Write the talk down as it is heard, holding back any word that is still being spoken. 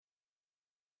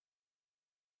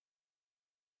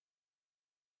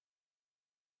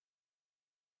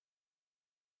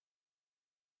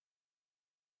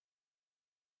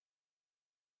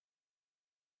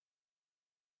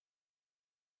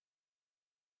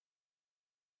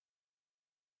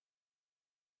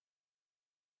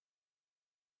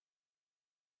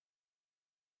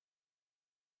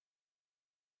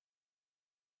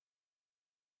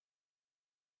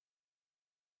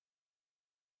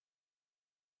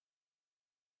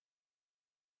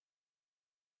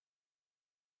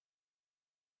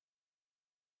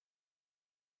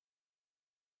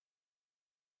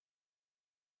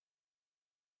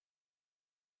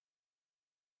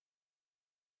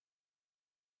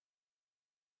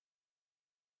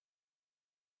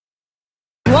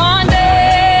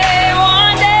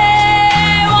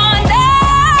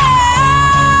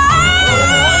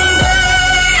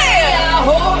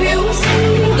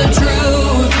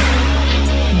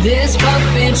This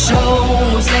puppet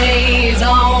show stays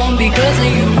on because of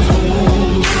you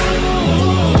fools.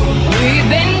 We've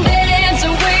been dancing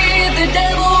with the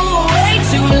devil way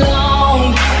too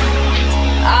long.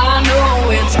 I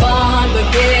know it's fun,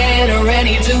 but get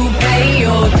ready to pay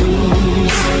your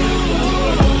dues.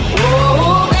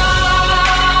 Oh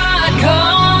God,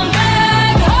 come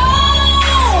back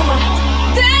home.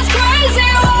 This crazy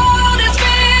world is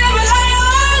filled with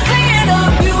liars and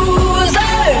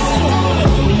abusers.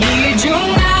 We need you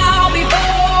now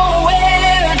before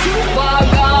we're too far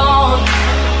gone.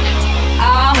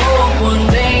 I hope one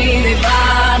day they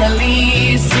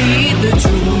finally see the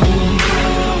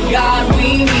truth. God,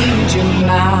 we need you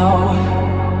now.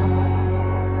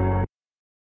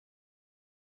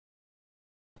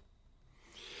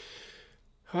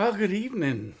 Well, good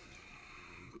evening,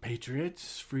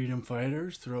 patriots, freedom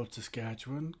fighters throughout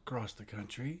Saskatchewan, across the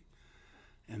country,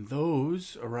 and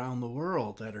those around the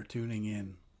world that are tuning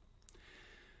in.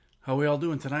 How are we all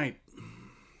doing tonight?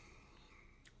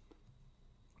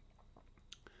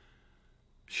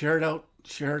 Share it out,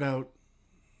 share it out.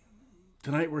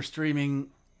 Tonight we're streaming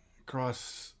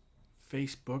across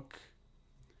Facebook,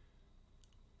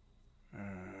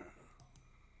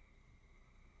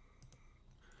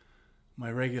 my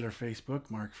regular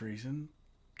Facebook, Mark Friesen,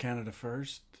 Canada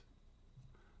First,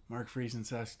 Mark Friesen,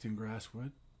 Saskatoon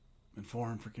Grasswood, and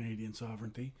Forum for Canadian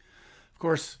Sovereignty. Of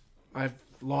course, I've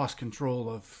lost control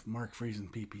of Mark Friesen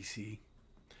PPC,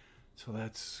 so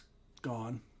that's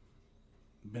gone,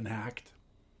 been hacked,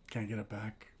 can't get it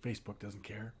back. Facebook doesn't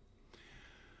care.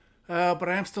 But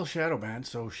I am still shadow banned,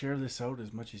 so share this out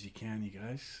as much as you can, you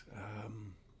guys.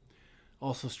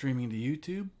 Also streaming to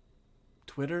YouTube,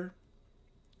 Twitter,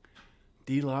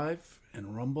 DLive,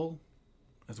 and Rumble,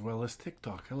 as well as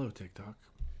TikTok. Hello, TikTok.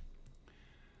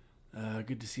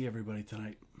 Good to see everybody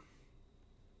tonight.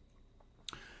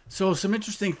 So, some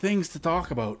interesting things to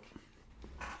talk about.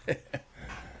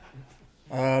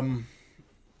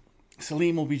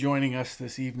 Salim will be joining us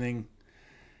this evening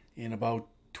in about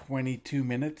 22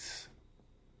 minutes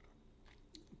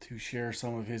to share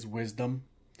some of his wisdom.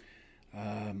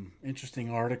 Interesting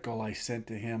article I sent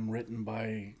to him, written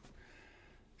by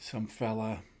some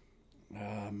fella,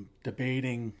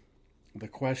 debating the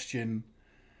question,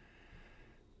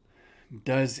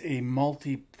 does a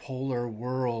multipolar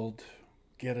world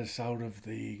get us out of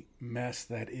the mess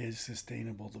that is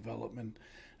Sustainable Development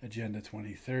Agenda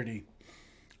 2030?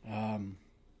 And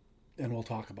we'll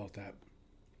talk about that.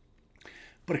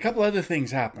 But a couple other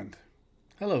things happened.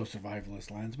 Hello,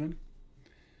 Survivalist Landsman.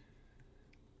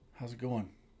 How's it going?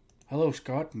 Hello,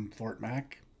 Scott from Fort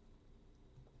Mac.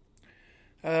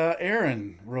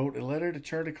 Aaron wrote a letter to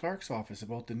Charlie Clark's office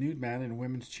about the nude man in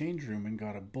women's change room and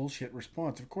got a bullshit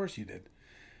response. Of course you did.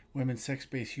 Women's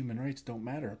sex-based human rights don't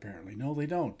matter, apparently. No, they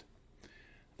don't.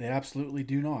 They absolutely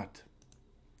do not.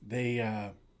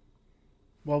 Well,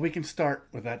 we can start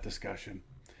with that discussion.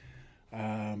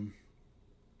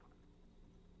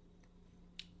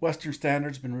 Western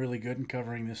Standard's been really good in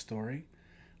covering this story.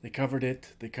 They covered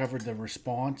it. They covered the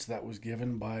response that was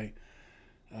given by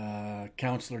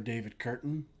Councillor David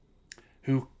Curtin,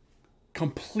 who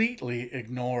completely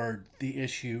ignored the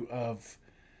issue of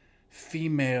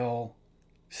female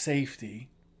safety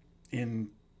in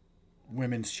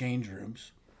women's change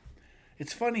rooms.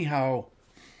 It's funny how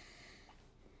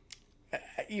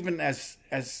even as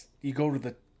you go to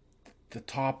the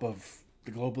top of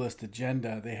the globalist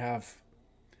agenda, they have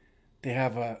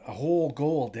a whole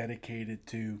goal dedicated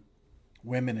to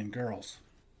women and girls.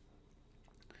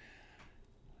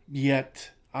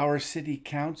 Yet our city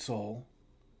council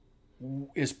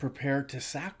is prepared to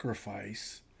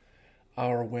sacrifice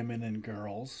our women and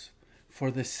girls for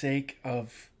the sake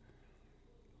of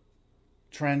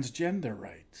transgender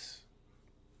rights.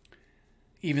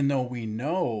 Even though we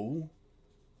know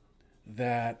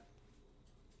that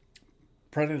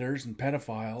predators and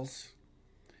pedophiles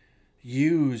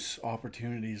use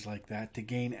opportunities like that to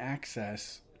gain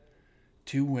access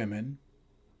to women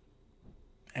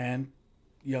and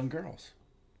young girls.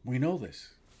 We know this.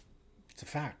 It's a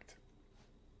fact.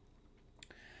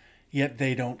 Yet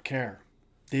they don't care.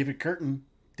 David Curtin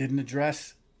didn't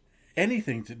address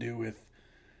anything to do with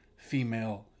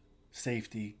female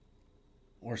safety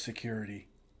or security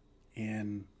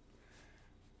in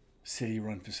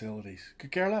city-run facilities.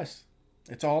 Could care less.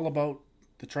 It's all about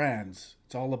the trans.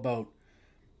 It's all about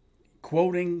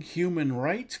quoting Human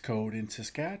Rights Code in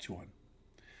Saskatchewan.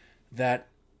 That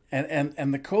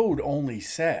and the code only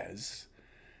says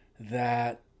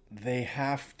that they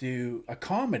have to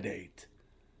accommodate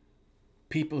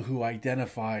people who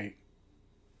identify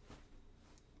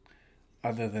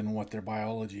other than what their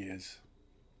biology is.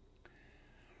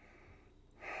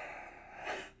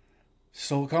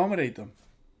 So accommodate them.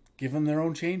 Give them their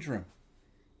own change room.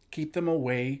 Keep them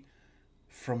away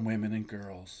from women and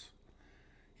girls.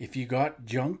 If you got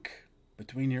junk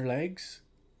between your legs,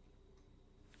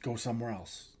 go somewhere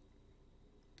else.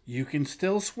 You can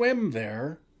still swim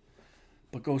there,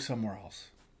 but go somewhere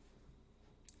else.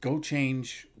 Go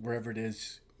change wherever it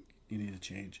is you need to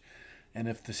change. And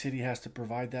if the city has to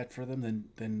provide that for them,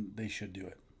 then they should do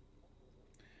it.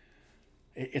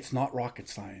 It's not rocket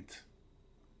science.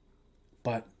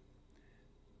 But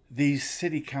these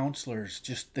city councillors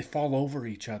they fall over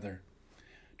each other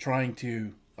trying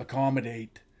to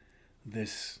accommodate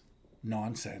this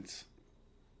nonsense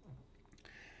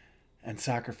and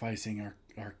sacrificing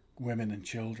our women and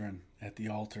children at the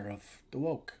altar of the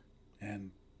woke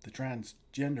and the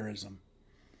transgenderism.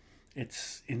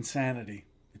 It's insanity.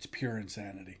 It's pure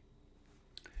insanity.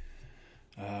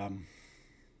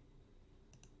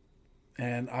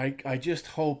 And I just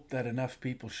hope that enough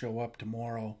people show up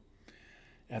tomorrow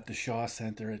at the Shaw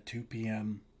Center at 2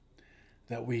 p.m.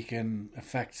 that we can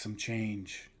effect some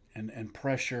change and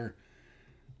pressure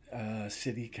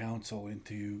city council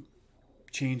into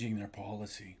changing their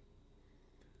policy.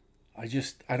 I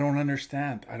don't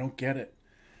understand. I don't get it.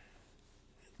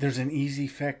 There's an easy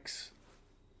fix.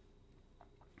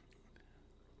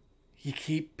 You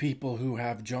keep people who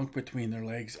have junk between their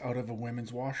legs out of a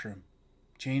women's washroom,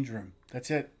 change room. That's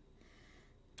it.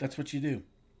 That's what you do.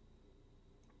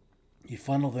 You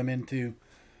funnel them into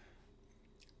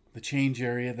the change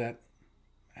area that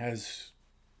has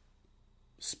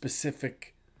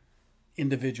specific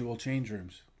individual change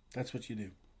rooms. That's what you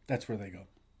do. That's where they go.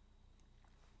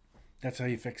 That's how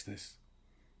you fix this.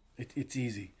 It's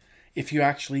easy. If you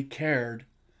actually cared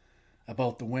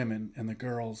about the women and the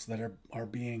girls that are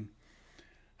being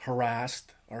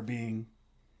harassed, are being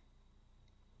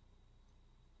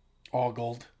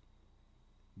ogled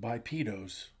by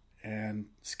pedos and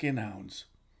skinhounds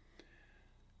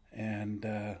and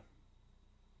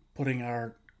putting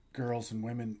our girls and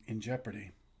women in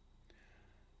jeopardy.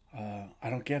 I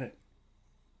don't get it.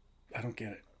 I don't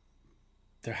get it.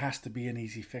 There has to be an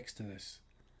easy fix to this.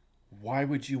 Why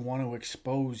would you want to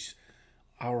expose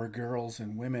our girls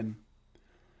and women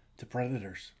to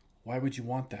predators? Why would you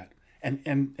want that?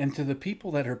 And to the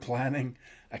people that are planning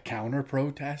a counter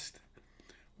protest,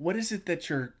 what is it that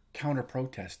you're counter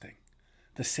protesting?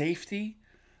 The safety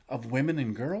of women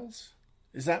and girls?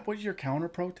 Is that what you're counter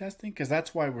protesting? Because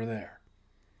that's why we're there.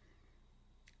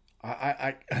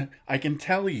 I can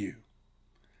tell you,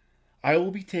 I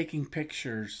will be taking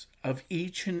pictures of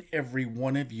each and every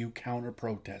one of you counter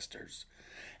protesters,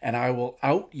 and I will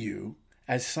out you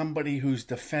as somebody who's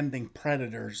defending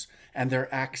predators and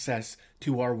their access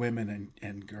to our women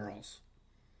and girls.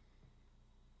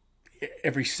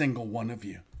 Every single one of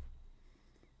you.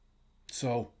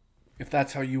 So, if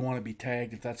that's how you want to be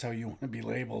tagged, if that's how you want to be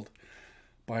labeled,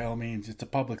 by all means, it's a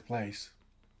public place.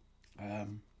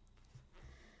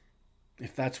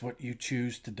 If that's what you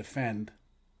choose to defend,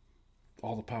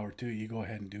 all the power to you. You go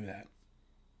ahead and do that,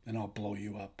 and I'll blow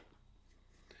you up.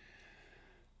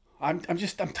 I'm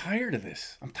tired of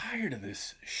this. I'm tired of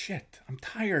this shit. I'm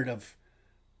tired of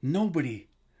nobody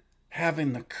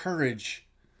having the courage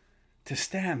to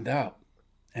stand up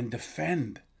and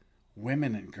defend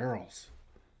women and girls.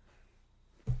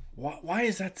 Why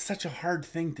is that such a hard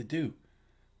thing to do?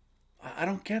 I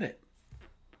don't get it.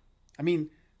 I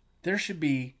mean, there should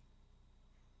be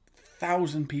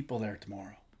 1,000 people there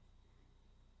tomorrow,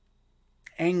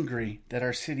 angry that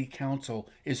our city council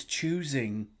is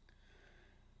choosing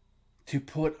to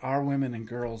put our women and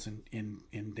girls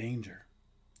in danger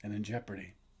and in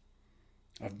jeopardy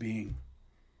of being,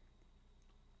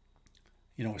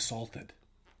 assaulted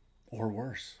or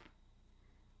worse.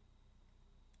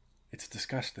 It's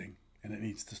disgusting and it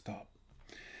needs to stop.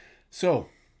 So,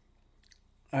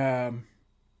 other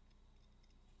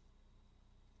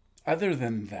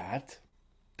than that,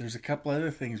 there's a couple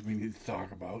other things we need to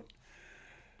talk about.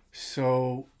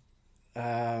 So,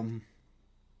 C-11,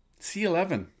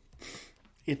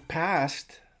 it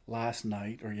passed last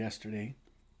night or yesterday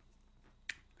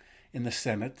in the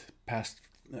Senate, passed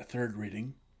the third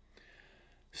reading.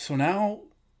 So now,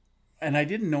 and I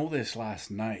didn't know this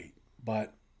last night,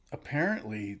 but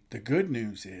apparently the good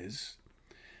news is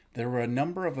there were a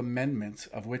number of amendments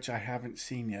of which I haven't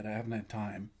seen yet. I haven't had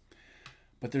time.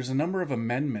 But there's a number of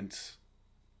amendments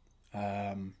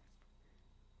that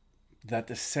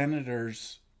the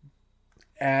senators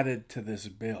added to this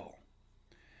bill.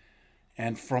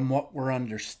 And from what we're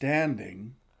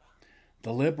understanding,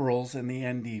 the Liberals and the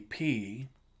NDP,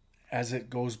 as it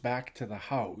goes back to the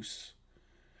House,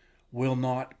 will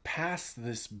not pass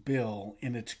this bill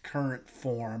in its current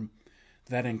form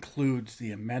that includes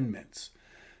the amendments.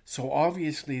 So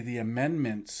obviously the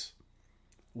amendments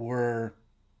were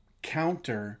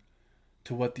counter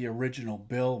to what the original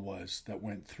bill was that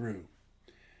went through.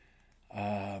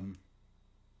 And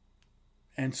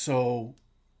so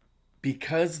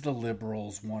because the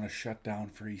Liberals want to shut down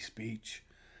free speech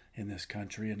in this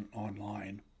country and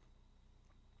online,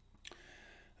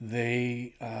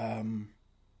 they want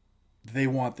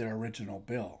their original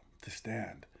bill to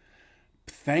stand.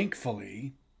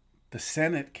 Thankfully, the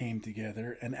Senate came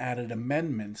together and added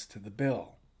amendments to the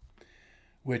bill,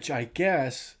 which I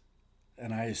guess,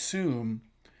 and I assume,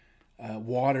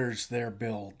 waters their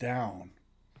bill down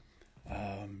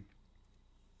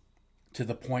to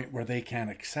the point where they can't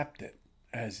accept it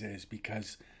as is,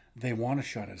 because they want to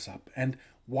shut us up. And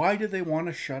why do they want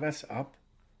to shut us up?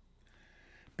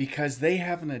 Because they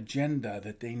have an agenda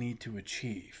that they need to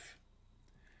achieve.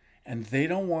 And they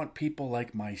don't want people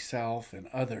like myself and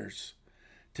others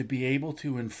to be able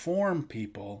to inform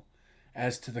people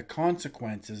as to the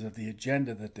consequences of the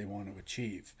agenda that they want to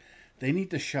achieve. They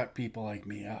need to shut people like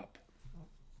me up.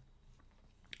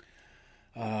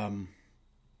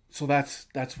 So that's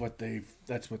what they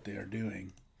are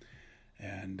doing,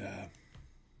 and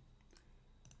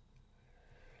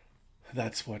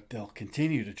that's what they'll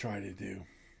continue to try to do.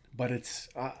 But it's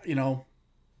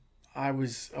I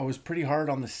was pretty hard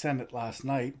on the Senate last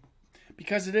night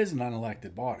because it is an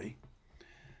unelected body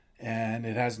and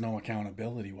it has no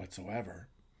accountability whatsoever.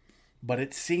 But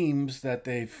it seems that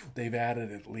they've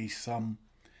added at least some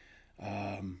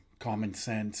common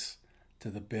sense to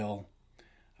the bill,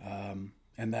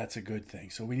 and that's a good thing.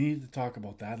 So we need to talk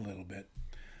about that a little bit.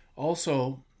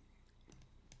 Also,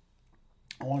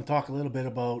 I want to talk a little bit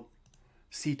about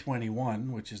C-21,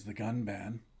 which is the gun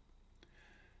ban.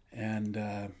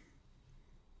 And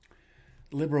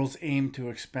Liberals aim to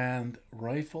expand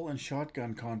rifle and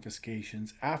shotgun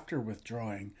confiscations after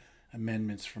withdrawing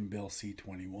amendments from Bill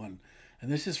C-21.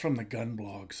 And this is from the Gun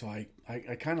Blog, so I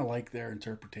kind of like their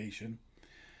interpretation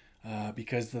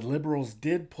because the Liberals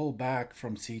did pull back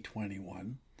from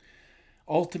C-21.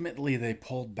 Ultimately, they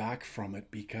pulled back from it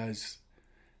because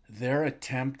their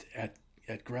attempt at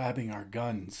grabbing our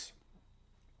guns,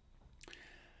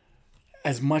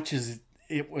 as much as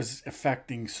it was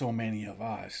affecting so many of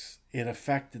us, it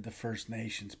affected the First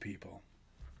Nations people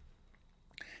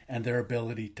and their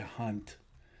ability to hunt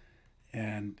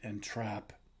and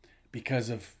trap because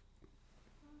of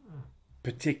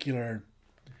particular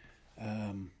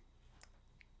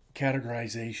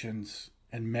categorizations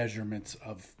and measurements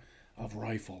of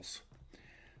rifles.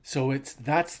 So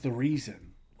that's the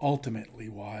reason ultimately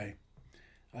why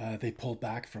they pulled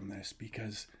back from this,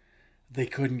 because they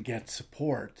couldn't get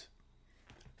support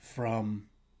from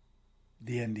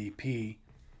the NDP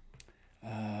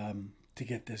to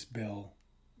get this bill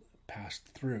passed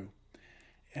through.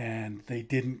 And they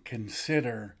didn't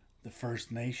consider the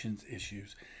First Nations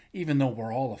issues, even though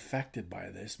we're all affected by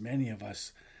this. Many of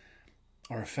us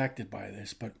are affected by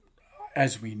this, but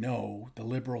as we know, the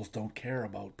Liberals don't care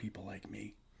about people like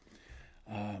me.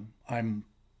 I'm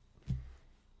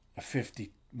a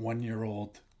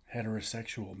 51-year-old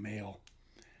heterosexual male.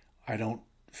 I don't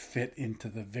fit into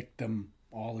the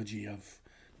victimology of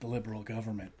the Liberal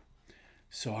government,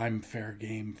 so I'm fair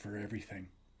game for everything.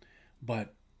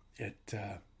 But they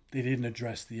didn't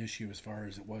address the issue as far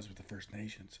as it was with the First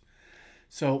Nations.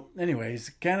 So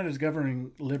anyways, Canada's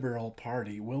governing Liberal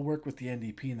Party will work with the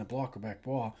NDP and the Bloc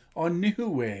Québécois on new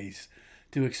ways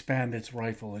to expand its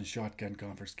rifle and shotgun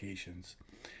confiscations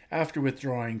after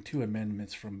withdrawing 2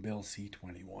 amendments from Bill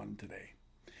C-21 today.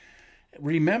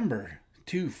 Remember,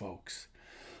 too, folks,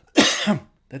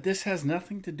 that this has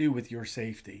nothing to do with your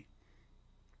safety.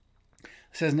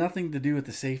 This has nothing to do with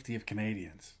the safety of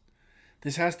Canadians.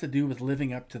 This has to do with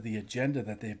living up to the agenda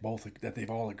that they've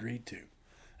all agreed to.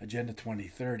 Agenda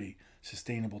 2030,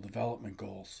 Sustainable Development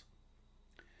Goals,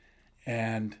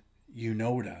 and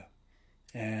UNODA,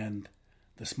 and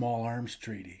the Small Arms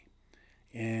Treaty,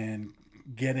 and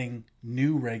getting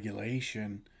new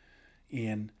regulation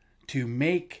in to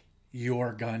make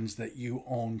your guns that you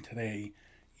own today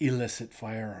illicit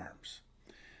firearms.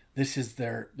 This is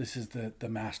the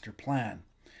master plan,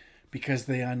 because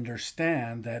they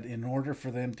understand that in order for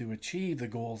them to achieve the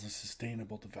goals of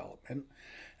sustainable development,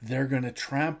 they're going to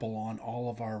trample on all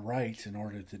of our rights in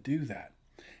order to do that.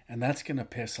 And that's going to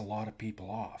piss a lot of people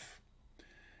off,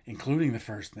 including the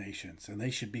First Nations, and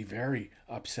they should be very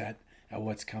upset at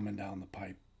what's coming down the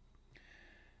pipe.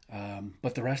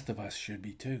 But the rest of us should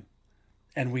be too.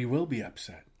 And we will be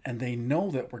upset. And they know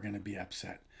that we're going to be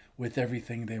upset with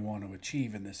everything they want to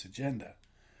achieve in this agenda.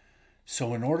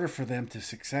 So in order for them to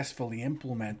successfully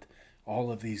implement all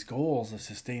of these goals of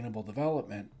sustainable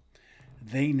development,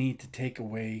 they need to take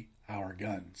away our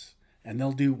guns. And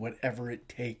they'll do whatever it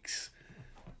takes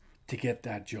to get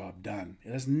that job done.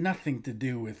 It has nothing to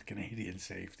do with Canadian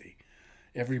safety.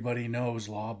 Everybody knows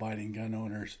law-abiding gun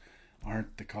owners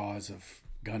aren't the cause of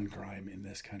gun crime in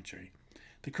this country.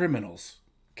 The criminals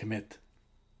commit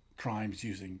crimes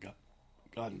using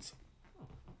guns.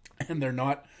 And they're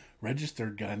not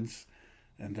registered guns,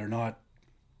 and they're not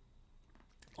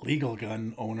legal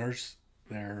gun owners.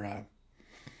 They're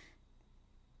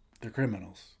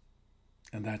criminals.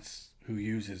 And that's who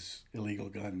uses illegal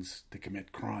guns to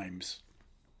commit crimes.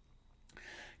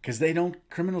 Because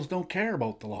criminals don't care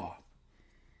about the law.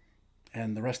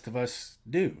 And the rest of us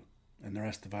do. And the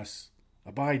rest of us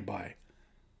abide by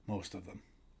most of them.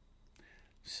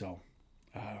 So,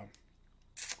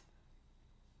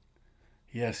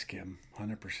 yes, Kim,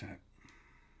 100%.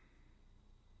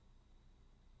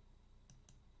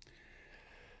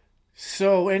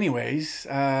 So, anyways,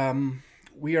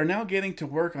 we are now getting to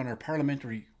work on our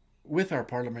parliamentary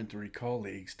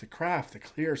colleagues to craft a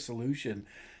clear solution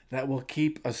that will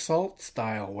keep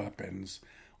assault-style weapons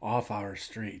off our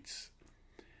streets.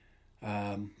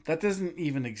 That doesn't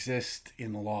even exist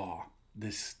in law,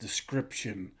 this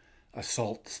description,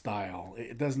 assault style.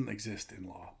 It doesn't exist in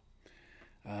law.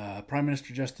 Prime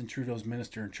Minister Justin Trudeau's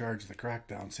minister in charge of the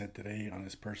crackdown said today on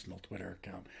his personal Twitter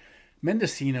account,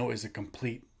 Mendocino is a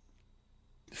complete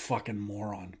fucking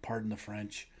moron. Pardon the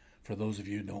French, for those of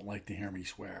you who don't like to hear me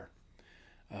swear.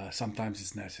 Sometimes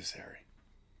it's necessary.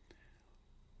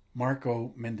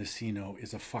 Marco Mendocino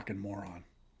is a fucking moron.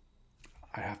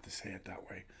 I have to say it that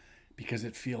way because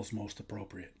it feels most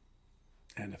appropriate.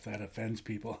 And if that offends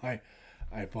people, I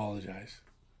apologize.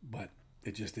 But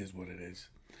it just is what it is.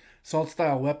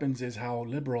 Assault-style weapons is how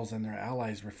liberals and their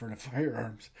allies refer to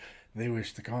firearms they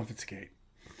wish to confiscate.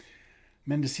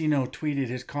 Mendocino tweeted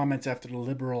his comments after the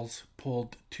Liberals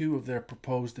pulled two of their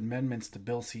proposed amendments to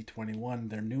Bill C-21,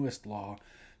 their newest law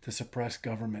to suppress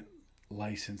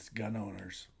government-licensed gun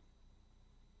owners.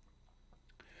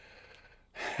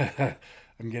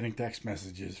 I'm getting text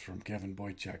messages from Kevin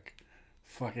Boychuk.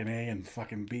 Fucking A and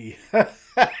fucking B.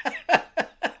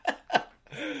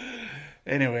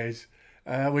 Anyways,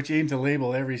 which aim to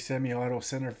label every semi-auto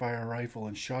centerfire rifle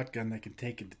and shotgun that can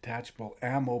take detachable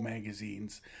ammo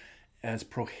magazines as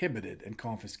prohibited and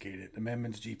confiscated.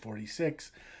 Amendments G46,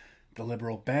 the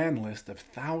Liberal ban list of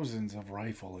thousands of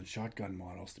rifle and shotgun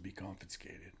models to be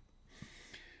confiscated.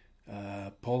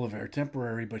 Poilievre,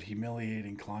 temporary but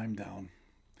humiliating climb down.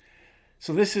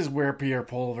 So this is where Pierre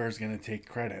Poilievre is going to take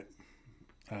credit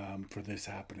for this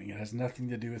happening. It has nothing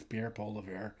to do with Pierre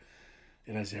Poilievre.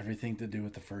 It has everything to do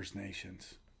with the First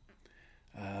Nations.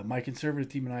 My Conservative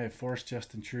team and I have forced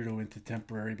Justin Trudeau into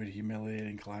temporary but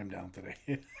humiliating climb down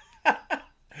today.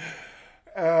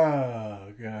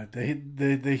 Oh, God.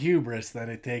 The hubris that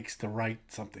it takes to write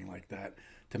something like that,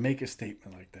 to make a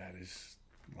statement like that is,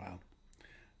 wow.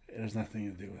 It has nothing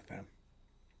to do with them.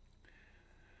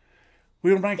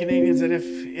 We remind Canadians that if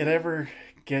it ever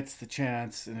gets the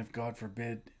chance, and if God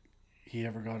forbid he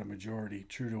ever got a majority,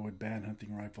 Trudeau would ban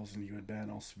hunting rifles and he would ban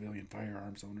all civilian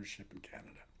firearms ownership in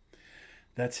Canada.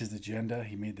 That's his agenda.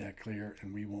 He made that clear,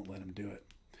 and we won't let him do it.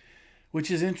 Which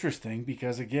is interesting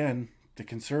because, again, the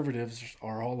Conservatives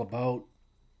are all about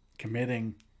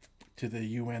committing to the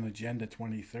UN Agenda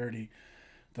 2030.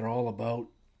 They're all about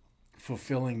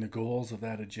fulfilling the goals of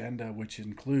that agenda, which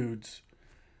includes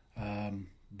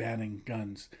banning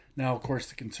guns. Now, of course,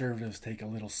 the Conservatives take a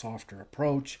little softer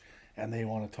approach, and they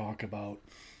want to talk about,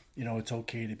 it's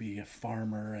okay to be a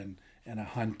farmer and a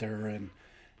hunter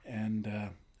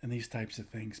and these types of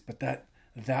things. But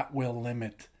that will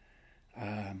limit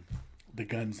the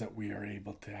guns that we are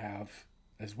able to have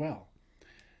as well.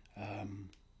 And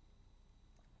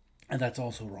that's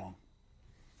also wrong.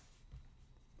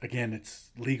 Again,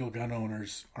 it's legal gun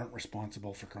owners aren't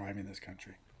responsible for crime in this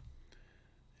country.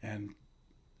 And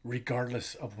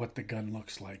regardless of what the gun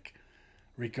looks like,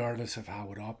 regardless of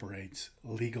how it operates,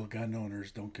 legal gun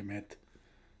owners don't commit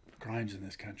crimes in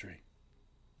this country.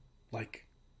 Like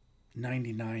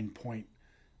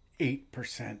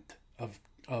 99.8% of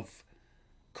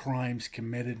crimes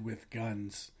committed with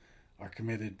guns are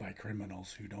committed by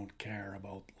criminals who don't care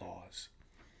about laws.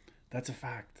 That's a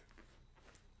fact.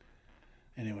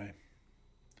 Anyway,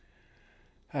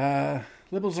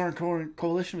 Liberals are in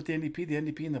coalition with the NDP. The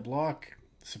NDP and the Bloc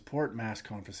support mass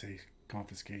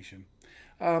confiscation.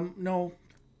 No,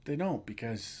 they don't,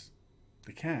 because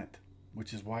they can't,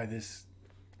 which is why this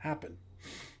happened.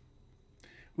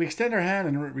 We extend our hand,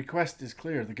 and the request is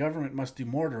clear. The government must do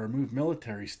more to remove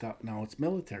military stuff. Now it's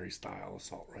military-style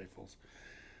assault rifles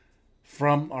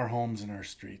from our homes and our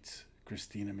streets.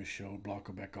 Christina Michaud, Bloc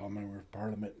Quebec Member of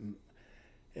Parliament, and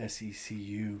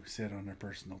SECU said on their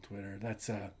personal Twitter. That's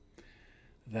a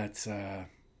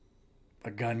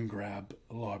gun grab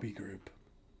lobby group.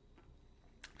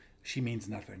 She means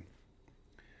nothing.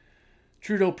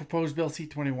 Trudeau proposed Bill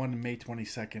C-21 on May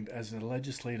 22nd as a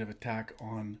legislative attack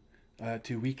on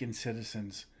to weaken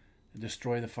citizens,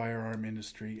 destroy the firearm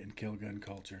industry, and kill gun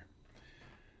culture.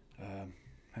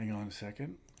 Hang on a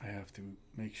second. I have to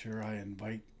make sure I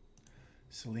invite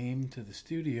Salim to the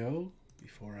studio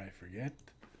before I forget.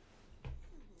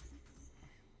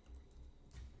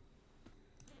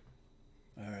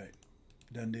 All right,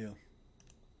 done deal.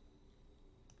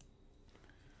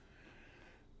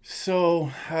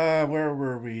 So, where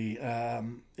were we?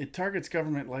 It targets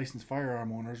government licensed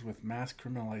firearm owners with mass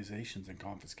criminalizations and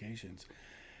confiscations.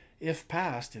 If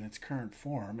passed in its current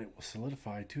form, it will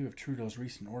solidify two of Trudeau's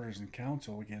recent orders in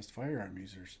council against firearm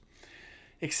users.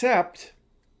 Except,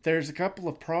 there's a couple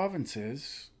of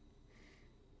provinces,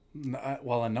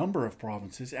 a number of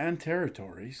provinces and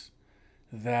territories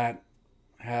that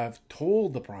have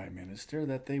told the Prime Minister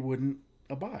that they wouldn't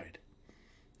abide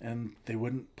and they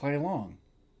wouldn't play along,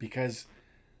 because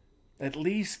at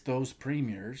least those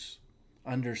premiers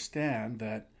understand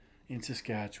that in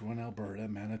Saskatchewan, Alberta,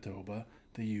 Manitoba,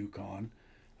 the Yukon,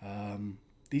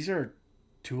 these are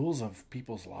tools of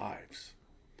people's lives,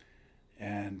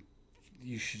 and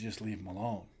you should just leave them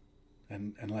alone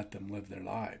and let them live their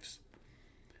lives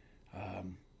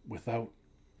without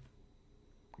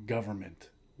government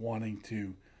wanting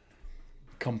to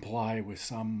comply with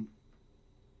some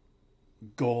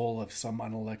goal of some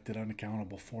unelected,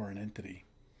 unaccountable foreign entity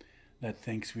that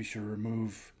thinks we should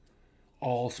remove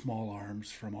all small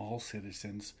arms from all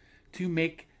citizens to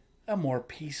make a more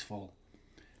peaceful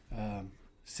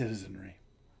citizenry.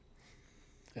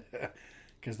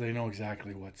 Because they know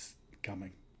exactly what's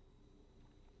coming.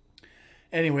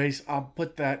 Anyways, I'll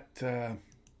put that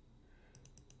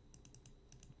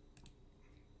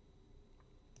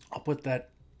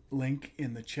link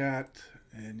in the chat,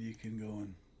 and you can go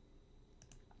and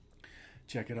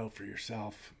check it out for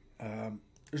yourself.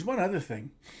 There's one other thing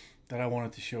that I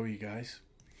wanted to show you guys.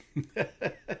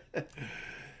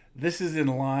 This is in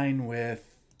line with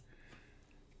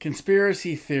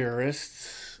conspiracy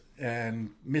theorists and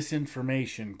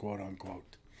misinformation, quote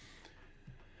unquote.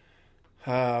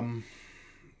 From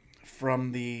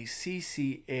the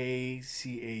CCA,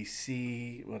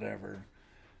 CAC, whatever.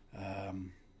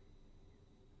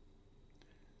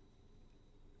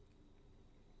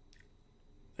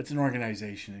 It's an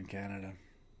organization in Canada.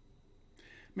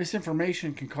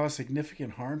 Misinformation can cause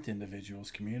significant harm to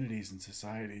individuals, communities, and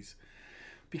societies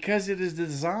because it is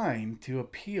designed to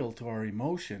appeal to our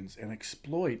emotions and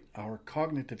exploit our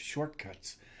cognitive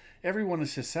shortcuts. Everyone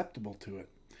is susceptible to it.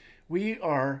 We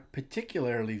are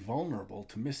particularly vulnerable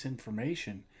to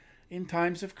misinformation in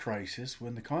times of crisis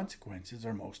when the consequences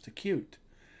are most acute.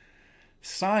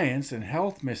 Science and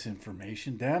health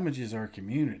misinformation damages our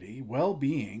community,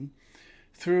 well-being,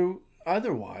 through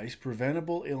otherwise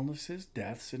preventable illnesses,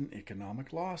 deaths, and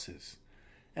economic losses,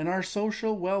 and our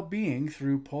social well-being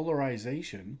through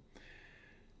polarization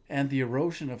and the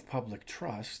erosion of public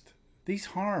trust. These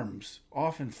harms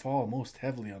often fall most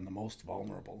heavily on the most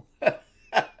vulnerable.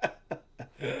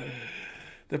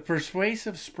 The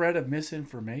persuasive spread of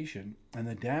misinformation and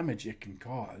the damage it can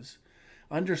cause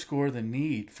underscore the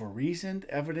need for reasoned,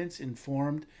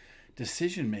 evidence-informed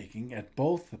decision-making at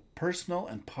both the personal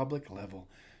and public level.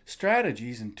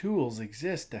 Strategies and tools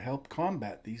exist to help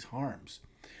combat these harms.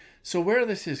 So where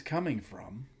this is coming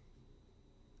from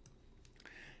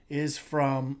is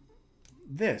from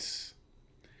this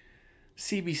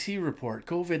CBC report.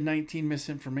 COVID-19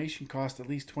 misinformation cost at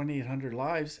least 2,800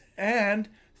 lives and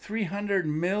 300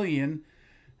 million,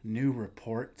 new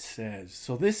report says.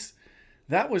 So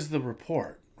that was the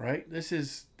report, right? This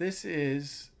is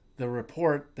the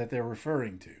report that they're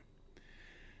referring to.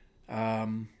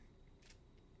 And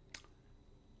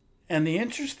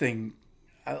the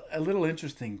a little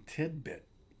interesting tidbit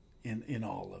in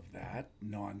all of that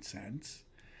nonsense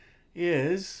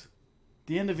is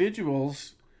the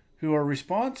individuals who are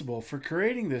responsible for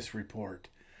creating this report.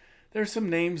 There's some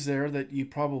names there that you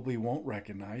probably won't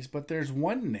recognize, but there's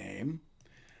one name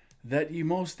that you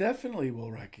most definitely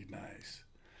will recognize.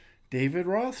 David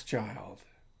Rothschild,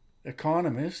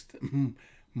 economist,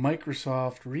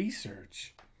 Microsoft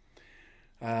Research,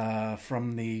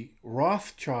 from the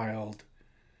Rothschild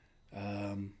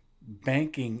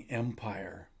banking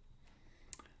empire.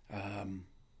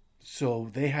 So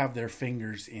they have their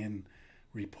fingers in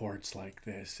reports like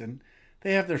this, and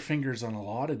they have their fingers on a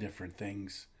lot of different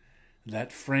things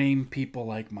that frame people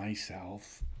like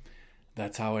myself.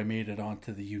 That's how I made it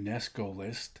onto the UNESCO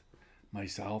list.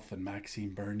 Myself and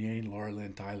Maxime Bernier, and Laura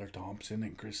Lynn Tyler Thompson,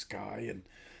 and Chris Sky, and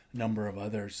a number of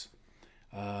others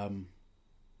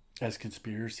as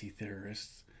conspiracy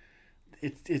theorists.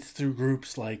 It's through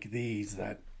groups like these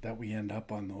that we end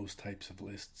up on those types of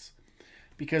lists.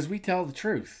 Because we tell the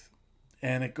truth.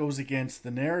 And it goes against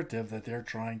the narrative that they're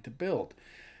trying to build.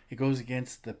 It goes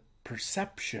against the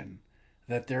perception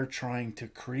that they're trying to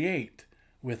create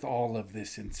with all of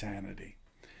this insanity.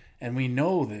 And we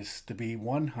know this to be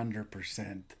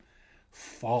 100%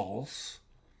 false.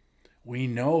 We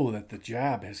know that the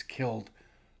jab has killed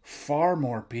far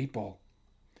more people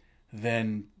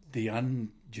than the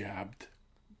unjabbed.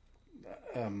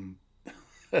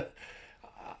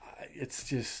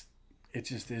 It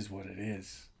just is what it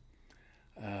is.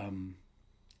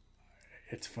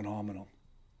 It's phenomenal.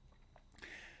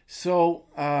 So,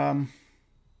 I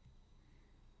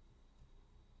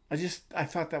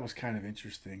thought that was kind of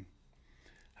interesting,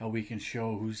 how we can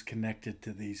show who's connected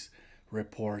to these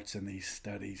reports and these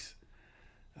studies,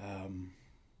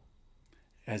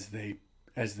 as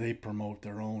they promote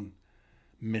their own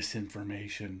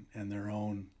misinformation and their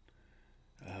own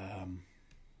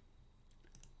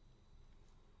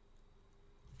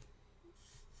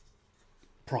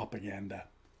propaganda,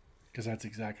 because that's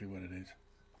exactly what it is.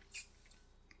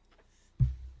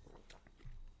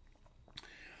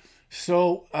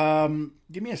 So,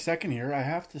 give me a second here. I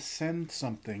have to send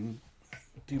something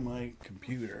to my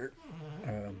computer.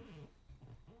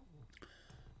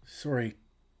 Sorry,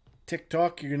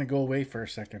 TikTok, you're going to go away for a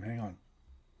second. Hang on.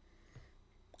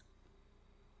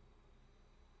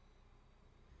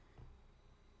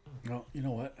 Well, you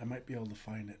know what? I might be able to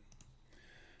find it.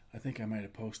 I think I might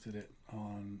have posted it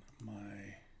on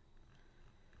my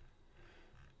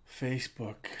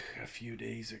Facebook a few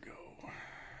days ago.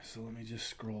 So let me just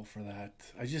scroll for that.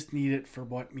 I just need it for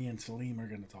what me and Salim are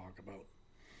going to talk about.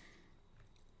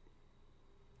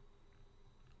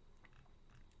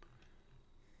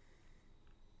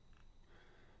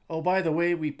 Oh, by the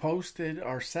way, we posted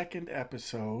our second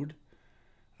episode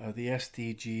of the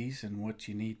SDGs and what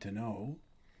you need to know.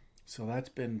 So that's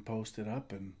been posted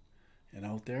up and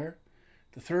out there.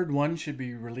 The third one should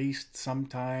be released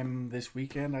sometime this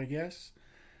weekend, I guess.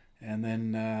 And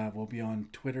then we'll be on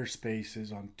Twitter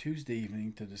Spaces on Tuesday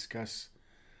evening to discuss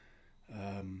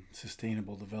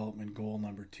Sustainable Development Goal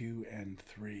number 2 and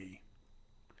 3.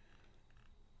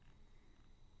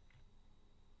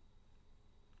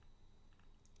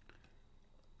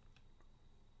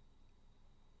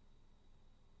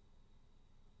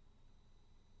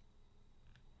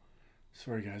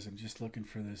 Sorry guys, I'm just looking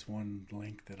for this one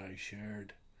link that I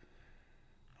shared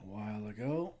a while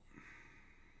ago.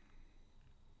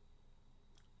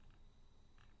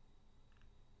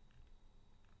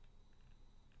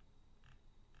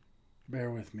 Bear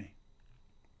with me.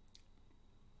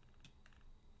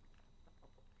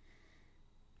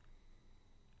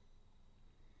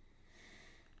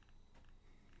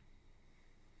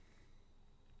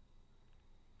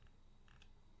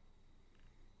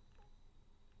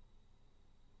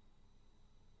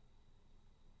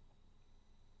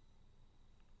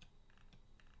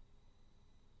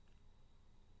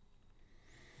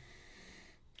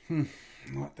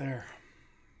 Not there.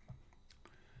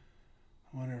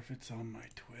 I wonder if it's on my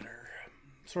Twitter.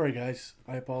 Sorry guys,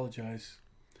 I apologize.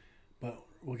 But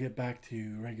we'll get back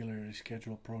to regularly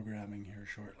scheduled programming here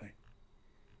shortly.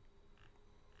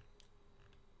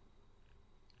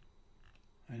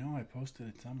 I know I posted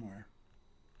it somewhere.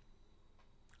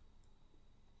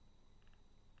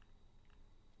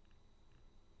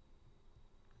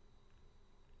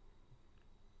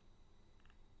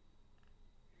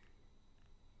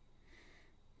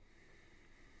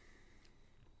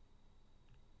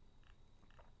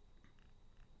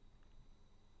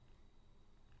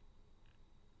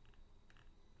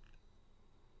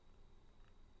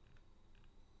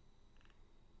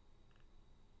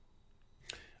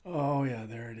 Oh yeah,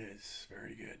 there it is.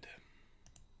 Very good.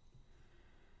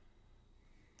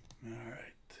 All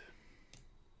right.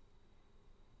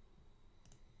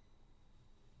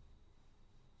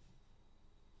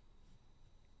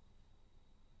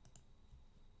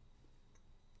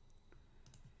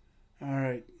 All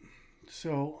right.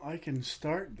 So I can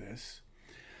start this.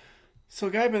 So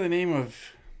a guy by the name of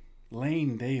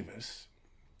Lane Davis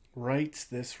writes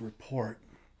this report.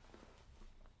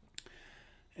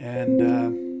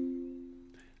 And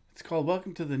it's called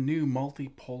Welcome to the New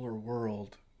Multipolar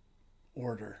World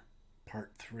Order,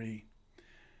 Part 3.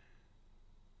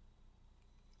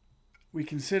 We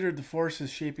considered the forces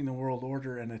shaping the world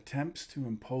order and attempts to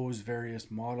impose various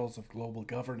models of global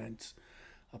governance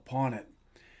upon it.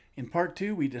 In part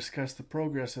 2, we discussed the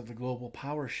progress of the global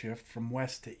power shift from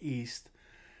west to east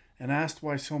and asked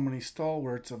why so many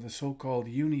stalwarts of the so-called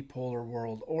unipolar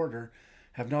world order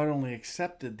have not only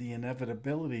accepted the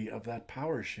inevitability of that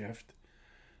power shift,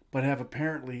 but have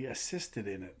apparently assisted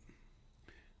in it.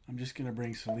 I'm just going to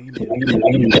bring Salim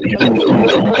in.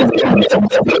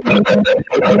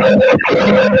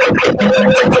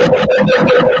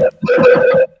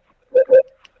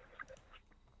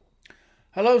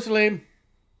 Hello, Salim.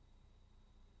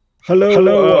 Hello.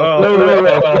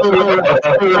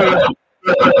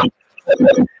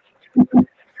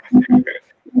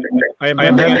 I'm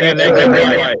having an echo.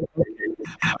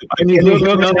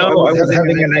 I was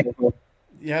having an echo.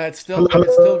 Yeah, it's still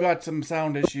got some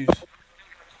sound issues.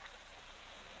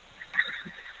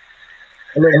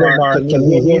 Hello, Mark. Can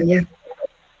you hear me?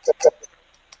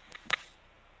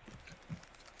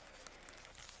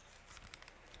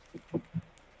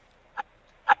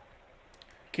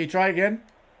 Okay, try again.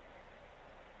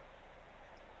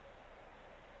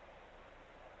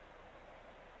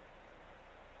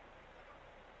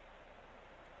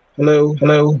 Hello.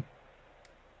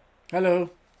 Hello.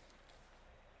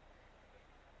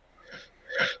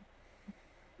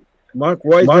 Mark,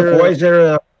 why is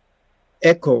there a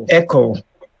echo?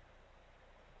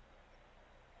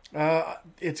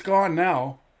 It's gone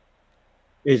now.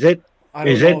 Is it? I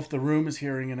don't know if the room is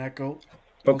hearing an echo.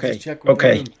 I'll Okay. just check with the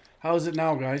room. How is it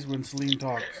now, guys, when Salim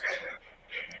talks?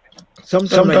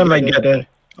 Sometimes I get it.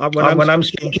 When I'm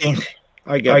speaking,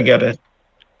 I get it.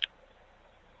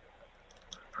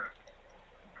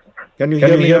 Can you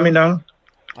hear me now?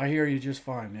 I hear you just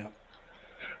fine, yeah.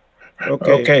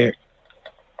 Okay.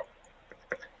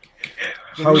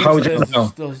 How is it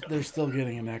now? They're still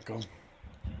getting an echo.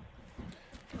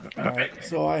 All right,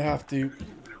 so I have to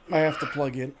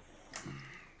plug in.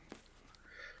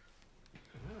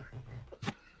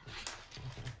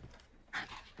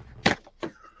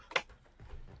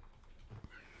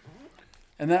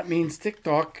 And that means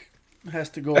TikTok has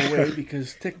to go away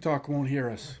because TikTok won't hear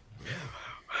us.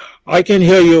 I can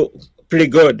hear you pretty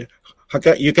good.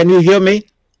 Can you hear me?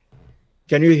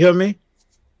 Can you hear me?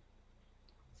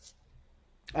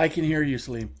 I can hear you,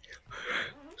 Salim.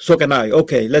 So can I.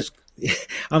 Okay,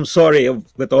 I'm sorry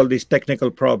with all these technical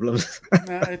problems.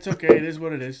 Nah, it's okay. It is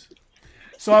what it is.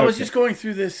 So I was just going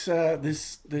through this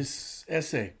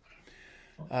essay.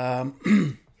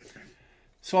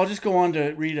 So I'll just go on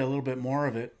to read a little bit more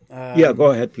of it. Yeah,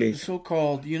 go ahead, please. The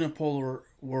so-called unipolar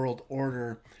world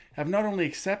order have not only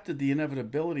accepted the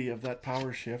inevitability of that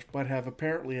power shift, but have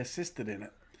apparently assisted in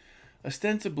it.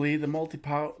 Ostensibly, the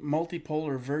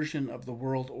multipolar version of the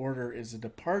world order is a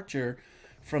departure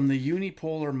from the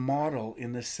unipolar model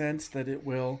in the sense that it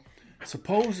will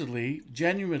supposedly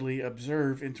genuinely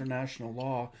observe international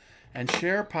law and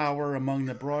share power among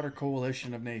the broader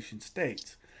coalition of nation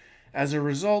states. As a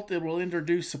result, it will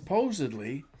introduce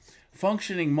supposedly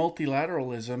functioning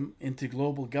multilateralism into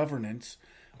global governance,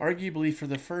 arguably for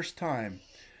the first time.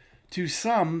 To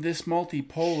some, this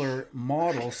multipolar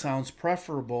model sounds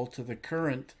preferable to the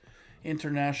current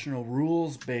international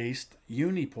rules-based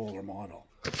unipolar model.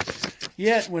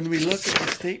 Yet, when we look at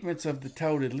the statements of the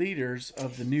touted leaders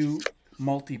of the new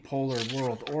multipolar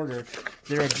world order,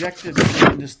 their objectives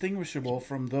are indistinguishable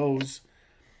from those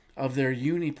of their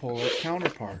unipolar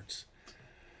counterparts.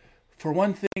 For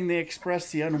one thing, they express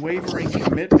the unwavering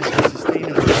commitment to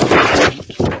sustainable development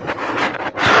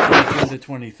Agenda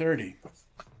 2030.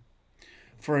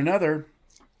 For another,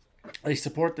 they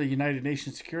support the United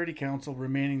Nations Security Council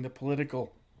remaining the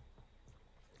political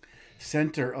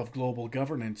center of global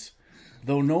governance,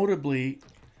 though notably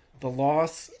the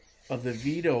loss of the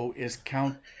veto is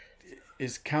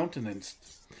countenanced.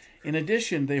 In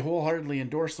addition, they wholeheartedly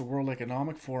endorse the World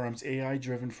Economic Forum's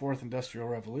AI-driven Fourth Industrial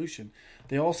Revolution.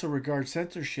 They also regard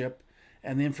censorship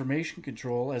and the information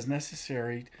control as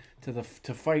necessary to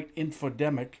fight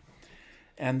infodemic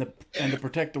and to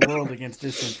protect the world against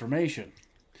disinformation.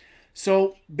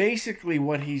 So basically,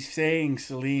 what he's saying,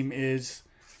 Salim, is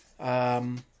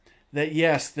that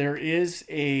yes, there is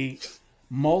a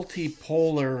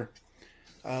multipolar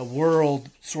world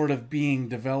sort of being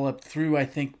developed through, I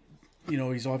think,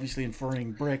 he's obviously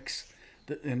inferring BRICS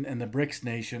and the BRICS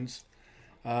nations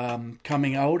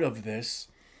coming out of this,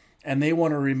 and they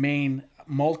want to remain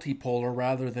multipolar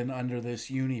rather than under this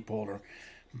unipolar.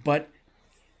 But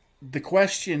the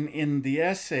question in the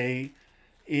essay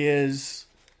is,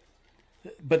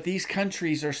 but these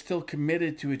countries are still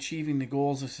committed to achieving the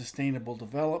goals of sustainable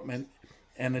development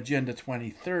and Agenda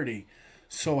 2030.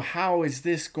 So how is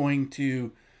this going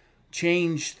to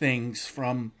change things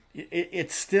from.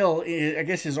 It's still. I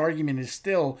guess his argument is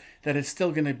still that it's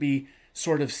still going to be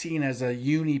sort of seen as a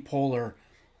unipolar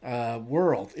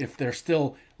world if they're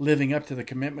still living up to the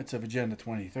commitments of Agenda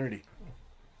 2030,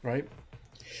 right?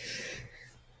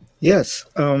 Yes.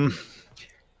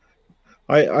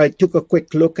 I took a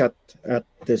quick look at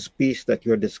this piece that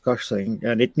you're discussing,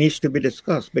 and it needs to be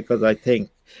discussed because I think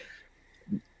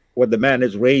what the man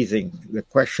is raising, the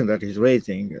question that he's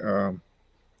raising,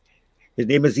 his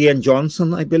name is Ian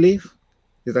Johnson, I believe.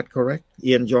 Is that correct?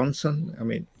 Ian Johnson? I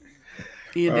mean,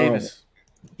 Ian Davis.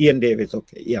 Ian Davis,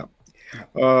 okay, yeah.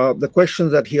 The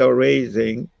questions that he are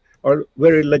raising are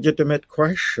very legitimate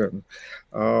questions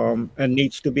and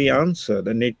needs to be answered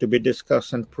and need to be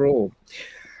discussed and probed.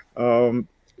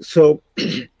 So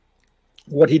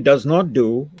what he does not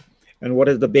do, and what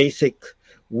is the basic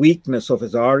weakness of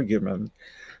his argument,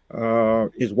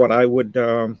 is what I would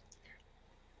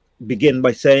begin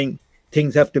by saying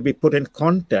things have to be put in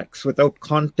context. Without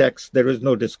context, there is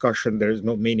no discussion, there is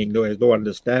no meaning, there is no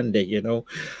understanding, of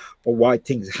why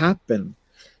things happen.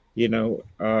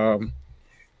 A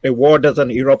war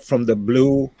doesn't erupt from the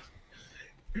blue.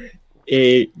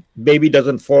 A baby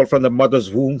doesn't fall from the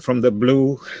mother's womb from the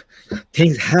blue.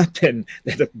 Things happen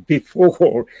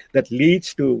before that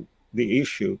leads to the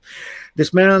issue.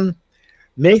 This man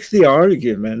makes the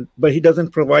argument, but he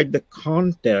doesn't provide the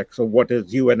context of what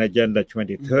is UN Agenda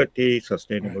 2030,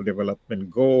 Sustainable Development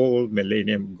Goal,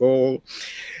 Millennium Goal,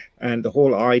 and the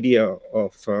whole idea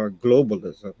of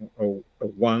globalism, a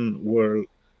one world,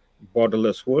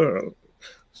 borderless world.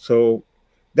 So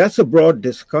that's a broad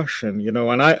discussion,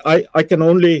 and I can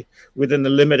only, within the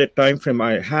limited time frame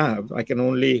I have, I can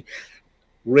only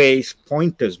raise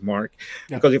pointers, Mark,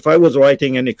 because if I was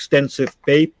writing an extensive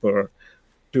paper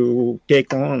to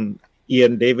take on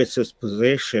Ian Davis's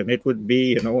position, it would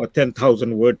be, a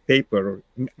 10,000 word paper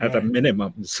at a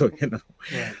minimum. So,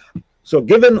 so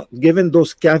given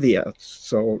those caveats,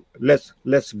 so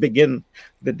let's begin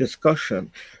the discussion.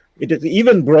 It is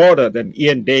even broader than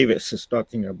Ian Davis is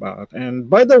talking about. And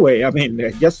by the way, I mean,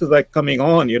 just as like coming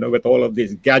on, with all of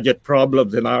these gadget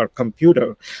problems in our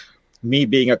computer, me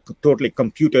being a totally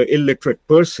computer illiterate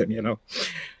person,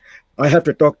 I have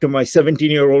to talk to my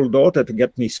 17-year-old daughter to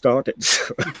get me started.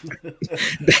 So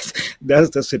that's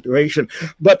the situation.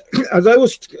 But as I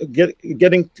was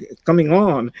coming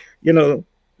on, in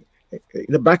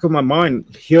the back of my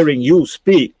mind, hearing you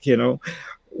speak,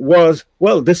 was,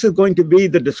 well, this is going to be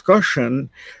the discussion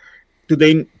to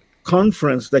the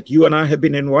conference that you and I have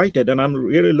been invited. And I'm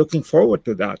really looking forward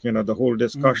to that. The whole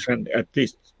discussion, at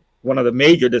least one of the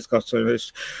major discussions,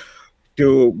 is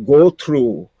to go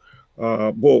through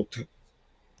both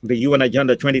the UN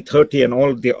Agenda 2030 and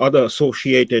all the other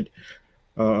associated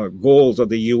goals of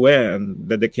the UN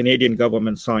that the Canadian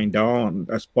government signed on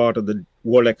as part of the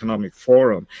World Economic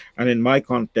Forum. And in my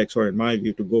context, or in my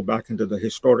view, to go back into the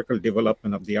historical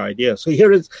development of the idea. So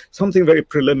here is something very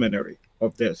preliminary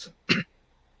of this.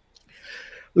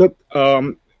 Look,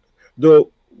 the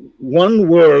one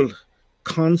world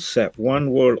concept,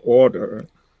 one world order,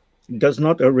 does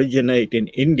not originate in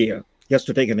India, just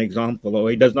to take an example, or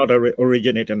it does not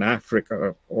originate in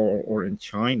Africa or in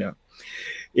China.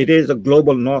 It is a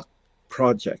global North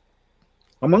project.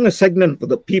 Among a segment of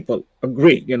the people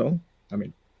agree, I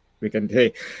mean, we can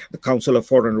say the Council of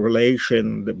Foreign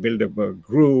Relations, the Bilderberg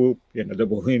Group, the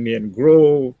Bohemian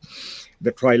Grove,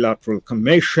 the Trilateral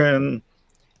Commission,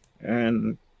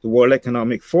 and the World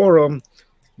Economic Forum.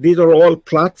 These are all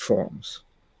platforms,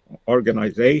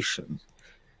 organizations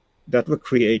that were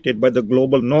created by the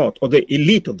global North, or the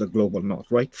elite of the global North,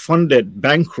 right? Funded,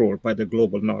 bankrolled by the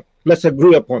global North. Let's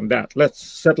agree upon that. Let's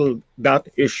settle that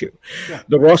issue. Yeah.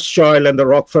 The Rothschild and the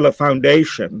Rockefeller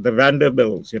Foundation, the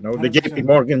Vanderbilts, the JP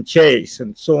Morgan Chase,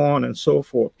 and so on and so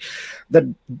forth. That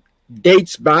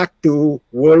dates back to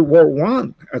World War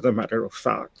I, as a matter of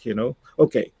fact,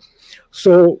 Okay,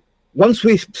 so once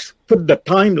we put the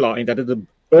timeline, that is the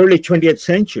early 20th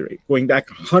century, going back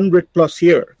 100 plus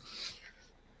years,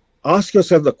 ask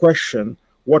yourself the question,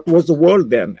 what was the world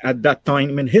then at that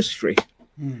time in history?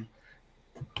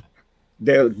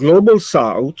 The global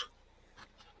South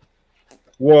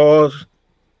was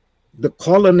the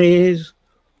colonies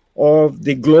of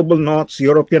the global North's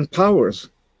European powers,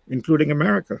 including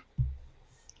America.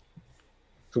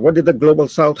 So what did the global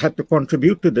South have to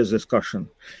contribute to this discussion?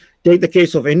 Take the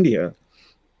case of India.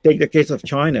 Take the case of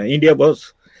China. India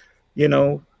was,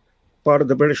 part of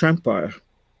the British Empire.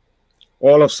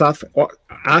 All of South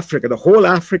Africa, the whole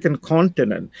African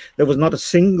continent, there was not a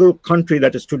single country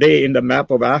that is today in the map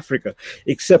of Africa,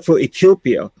 except for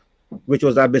Ethiopia, which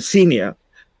was Abyssinia,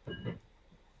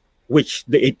 which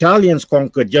the Italians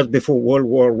conquered just before World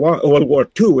War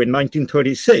II in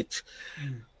 1936.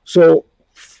 So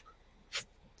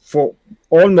for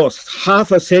almost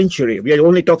half a century, we are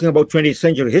only talking about 20th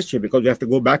century history because we have to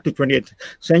go back to 20th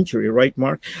century, right,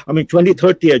 Mark? I mean,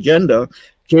 2030 agenda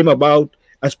came about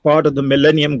as part of the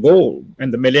Millennium Goal,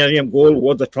 and the Millennium Goal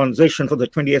was the transition from the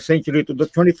 20th century to the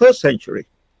 21st century,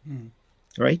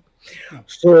 right? Yeah.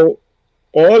 So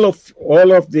all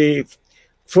of the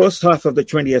first half of the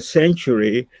 20th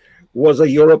century was a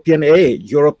European age,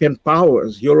 European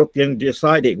powers, European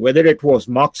deciding, whether it was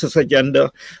Marxist agenda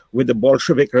with the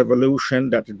Bolshevik Revolution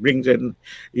that it brings in,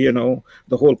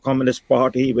 the whole Communist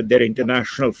Party with their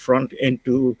international front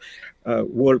into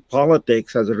world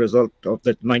politics as a result of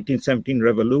the 1917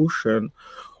 revolution,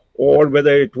 or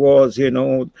whether it was,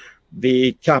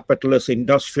 the capitalist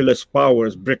industrialist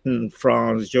powers, Britain,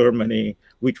 France, Germany,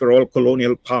 which were all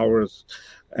colonial powers,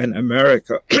 and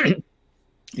America.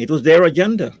 It was their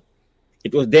agenda.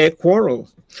 It was their quarrel,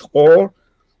 or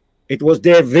it was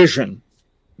their vision,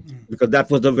 because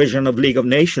that was the vision of League of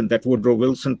Nations that Woodrow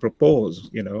Wilson proposed,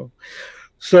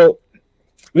 So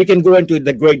we can go into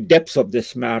the great depths of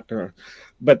this matter,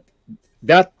 but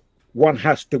that one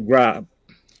has to grab.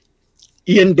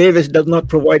 Ian Davis does not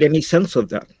provide any sense of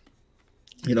that.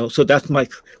 So that's my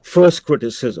first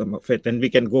criticism of it, and we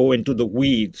can go into the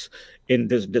weeds in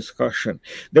this discussion.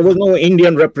 There was no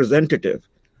Indian representative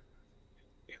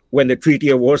when the Treaty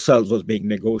of Versailles was being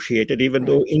negotiated, even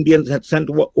though Indians had sent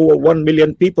over 1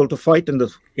 million people to fight in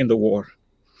the war.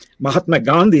 Mahatma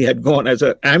Gandhi had gone as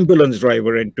an ambulance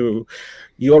driver into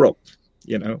Europe,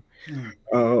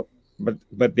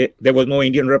 but there was no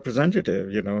Indian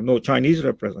representative, no Chinese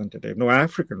representative, no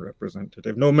African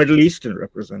representative, no Middle Eastern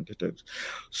representatives.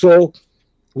 So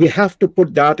we have to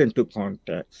put that into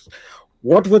context.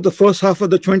 What was the first half of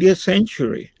the 20th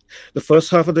century? The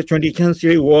first half of the 20th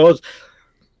century was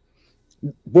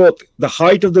both the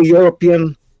height of the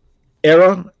European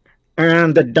era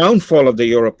and the downfall of the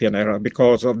European era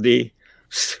because of the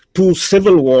two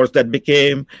civil wars that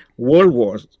became world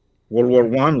wars. World War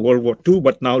I, World War II,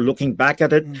 but now looking back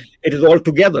at it, it is all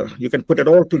together. You can put it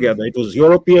all together. It was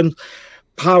European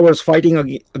powers fighting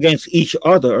against each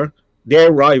other,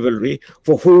 their rivalry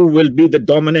for who will be the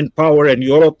dominant power in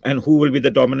Europe and who will be the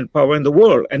dominant power in the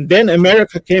world. And then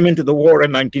America came into the war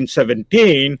in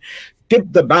 1917,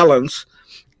 tipped the balance,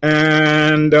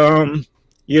 and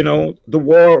the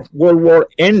World War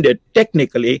ended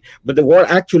technically, but the war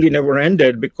actually never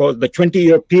ended because the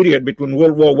 20-year period between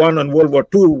World War I and World War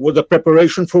II was a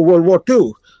preparation for World War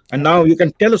II. And now you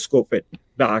can telescope it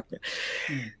back.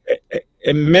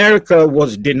 America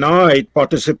was denied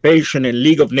participation in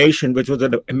League of Nations, which was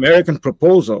an American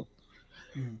proposal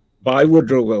by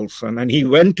Woodrow Wilson, and he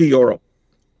went to Europe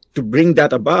to bring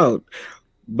that about.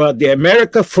 But the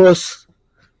America First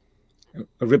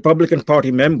Republican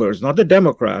Party members, not the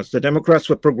Democrats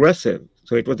were progressive,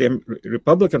 so it was the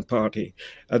Republican Party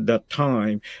at that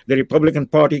time, the Republican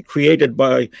Party created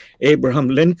by Abraham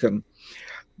Lincoln,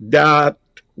 that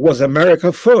was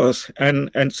America First, and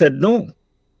said no.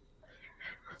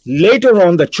 Later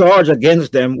on, the charge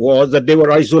against them was that they were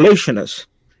isolationists.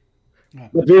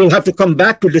 But we will have to come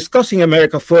back to discussing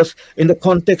America First in the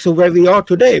context of where we are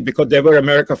today, because there were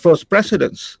America First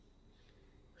presidents.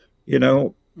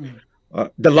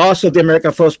 The last of the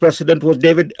America First president was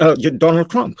Donald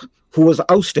Trump, who was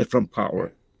ousted from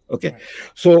power. Okay,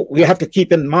 so we have to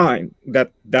keep in mind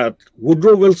that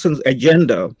Woodrow Wilson's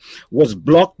agenda was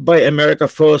blocked by America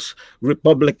First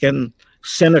Republican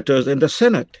senators in the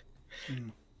Senate.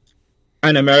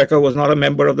 And America was not a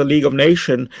member of the League of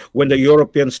Nations when the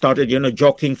Europeans started,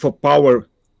 jockeying for power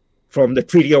from the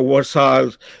Treaty of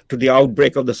Versailles to the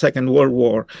outbreak of the Second World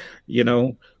War,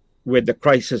 with the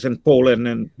crisis in Poland,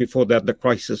 and before that, the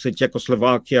crisis in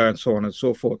Czechoslovakia, and so on and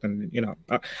so forth. And,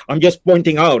 I'm just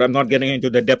pointing out, I'm not getting into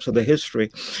the depths of the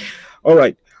history. All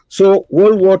right. So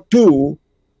World War II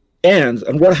ends,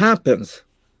 and what happens?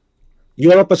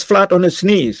 Europe is flat on its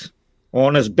knees,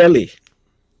 on its belly.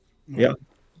 Yeah.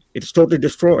 It's totally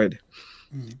destroyed,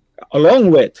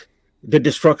 along with the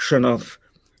destruction of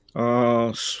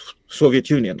Soviet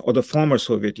Union, or the former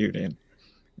Soviet Union,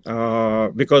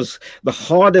 because the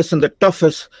hardest and the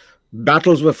toughest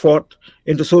battles were fought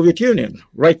in the Soviet Union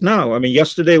right now. I mean,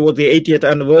 yesterday was the 80th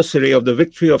anniversary of the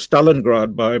victory of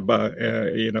Stalingrad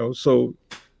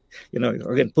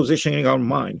again, positioning our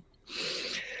mind.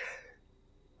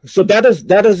 So that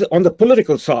is on the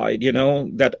political side,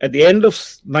 that at the end of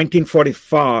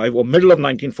 1945 or middle of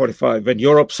 1945, when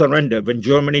Europe surrendered, when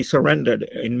Germany surrendered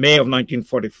in May of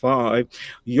 1945,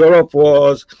 Europe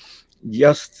was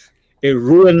just a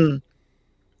ruined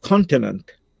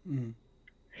continent.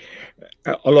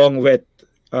 along with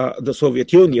the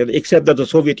Soviet Union, except that the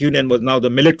Soviet Union was now the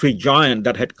military giant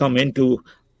that had come into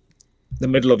the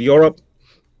middle of Europe.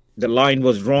 The line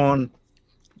was drawn,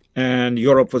 and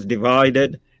Europe was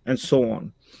divided, and so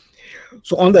on.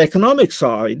 So on the economic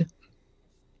side,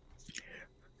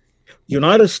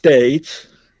 United States,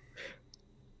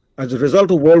 as a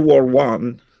result of World War I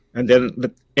and then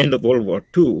the end of World War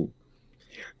II,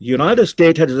 United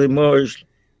States has emerged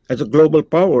as a global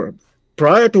power.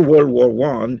 Prior to World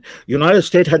War I, United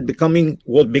States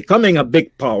was becoming a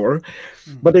big power,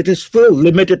 but it is still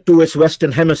limited to its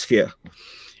Western Hemisphere.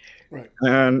 Right.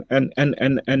 And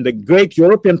the great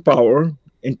European power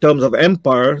in terms of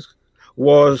empires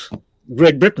was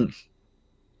Great Britain,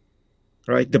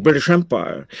 right? The British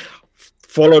Empire,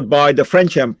 followed by the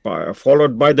French Empire,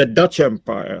 followed by the Dutch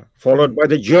Empire, followed by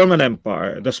the German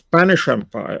Empire, the Spanish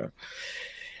Empire.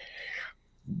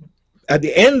 At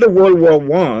the end of World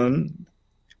War I,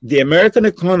 the American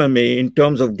economy, in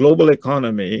terms of global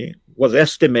economy, was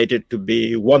estimated to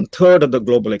be 1/3 of the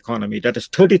global economy. That is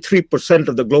 33%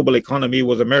 of the global economy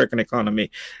was American economy.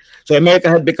 So America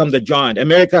had become the giant.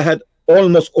 America had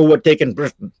almost overtaken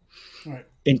Britain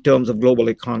in terms of global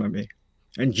economy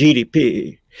and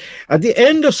GDP. At the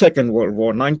end of Second World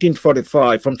War,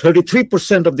 1945, from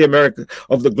 33%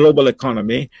 of the global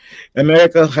economy,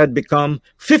 America had become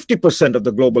 50% of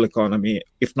the global economy,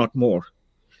 if not more.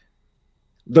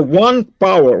 The one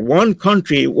power, one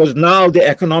country was now the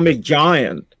economic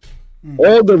giant.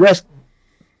 All the rest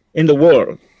in the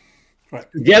world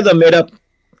together made up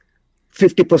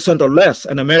 50% or less,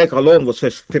 and America alone was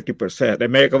 50%.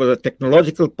 America was a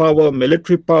technological power,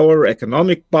 military power,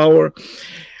 economic power.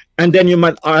 And then you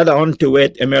might add on to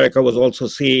it, America was also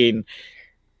seen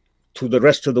to the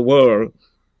rest of the world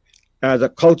as a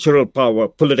cultural power,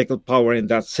 political power in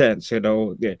that sense.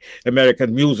 The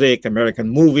American music, American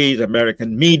movies,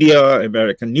 American media,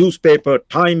 American newspaper,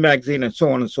 Time magazine, and so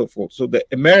on and so forth. So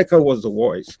America was the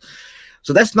voice.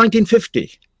 So that's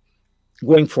 1950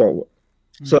 going forward.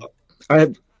 So I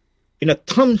have, in a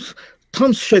thumb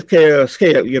scale,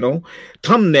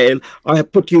 thumbnail, I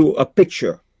have put you a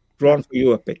picture, drawn for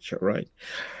you a picture, right?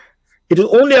 It is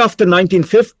only after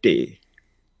 1950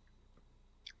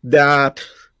 that,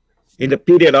 in the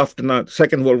period after the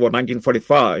Second World War,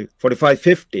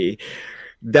 1945-50,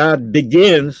 that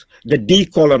begins the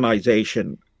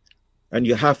decolonization. And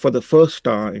you have, for the first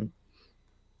time,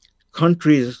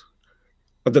 countries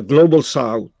of the global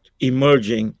South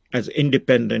emerging as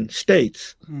independent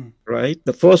states, right?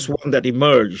 The first one that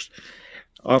emerged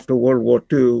after World War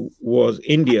II was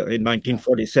India in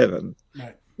 1947,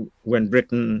 when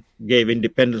Britain gave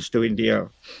independence to India,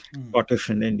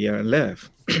 partitioned India, and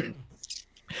left.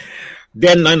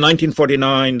 Then in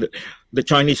 1949, the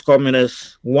Chinese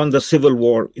communists won the civil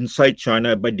war inside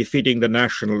China by defeating the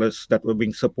nationalists that were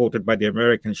being supported by the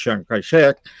American Chiang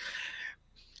Kai-shek.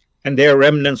 And their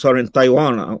remnants are in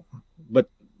Taiwan now. But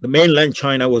the mainland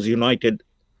China was united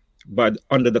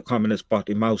under the Communist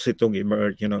Party. Mao Zedong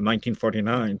emerged,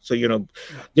 1949. So,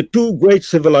 the two great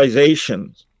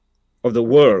civilizations of the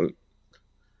world,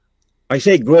 I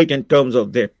say great in terms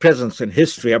of their presence in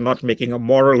history. I'm not making a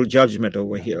moral judgment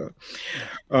over here.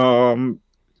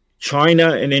 China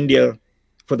and India,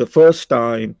 for the first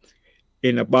time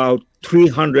in about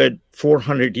 300,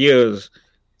 400 years,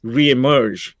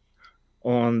 re-emerge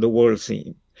on the world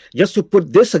scene. Just to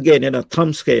put this again in a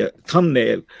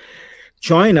thumbnail,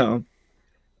 China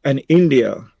and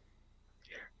India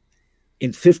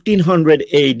in 1500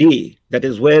 AD, that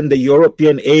is when the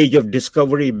European age of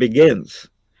discovery begins.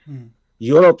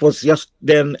 Europe was just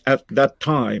then at that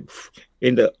time,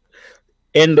 in the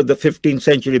end of the 15th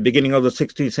century, beginning of the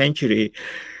 16th century,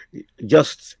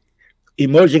 just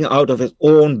emerging out of its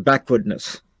own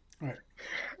backwardness.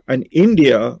 And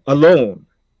India alone,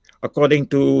 according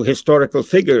to historical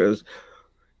figures,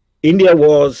 India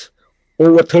was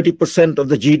over 30% of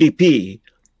the GDP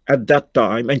at that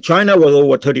time, and China was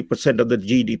over 30% of the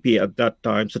GDP at that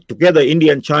time. So together,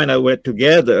 India and China were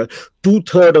together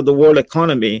 2/3 of the world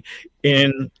economy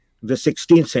in the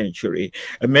 16th century.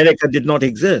 America did not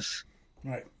exist,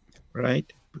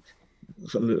 right?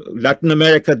 So Latin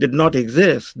America did not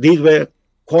exist. These were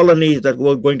colonies that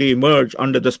were going to emerge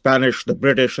under the Spanish, the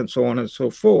British, and so on and so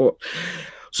forth.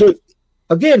 So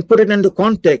again, put it into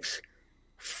context,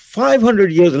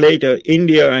 500 years later,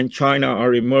 India and China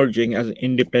are emerging as an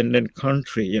independent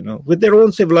country, with their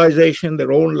own civilization,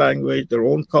 their own language, their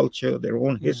own culture, their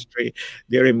own history.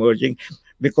 They're emerging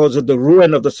because of the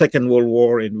ruin of the Second World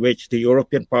War, in which the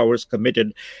European powers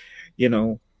committed,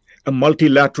 a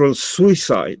multilateral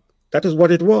suicide. That is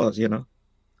what it was,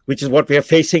 which is what we are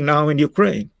facing now in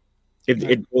Ukraine.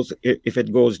 if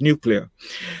it goes nuclear.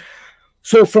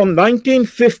 So from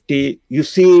 1950, you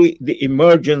see the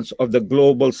emergence of the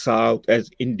global South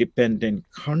as independent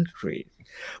countries.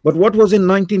 But what was in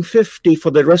 1950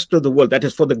 for the rest of the world, that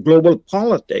is for the global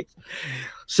politics?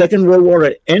 Second World War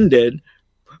had ended,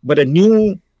 but a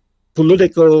new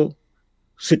political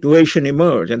situation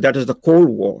emerged, and that is the Cold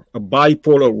War, a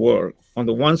bipolar world. On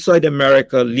the one side,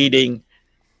 America leading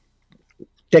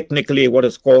technically what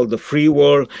is called the free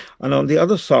world, and on the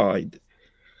other side,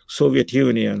 Soviet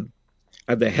Union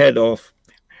at the head of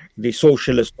the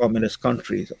socialist communist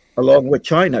countries, along with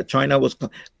China. China was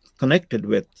connected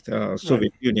with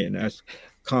Soviet Union as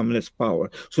communist power.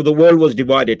 So the world was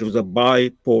divided. It was a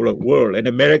bipolar world, and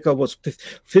America was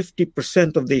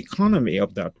 50% of the economy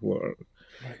of that world.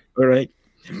 All right.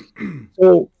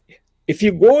 So if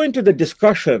you go into the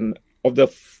discussion of the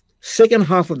second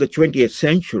half of the 20th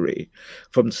century,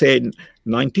 from say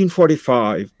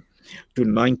 1945 to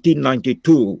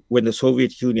 1992, when the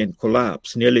Soviet Union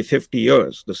collapsed, nearly 50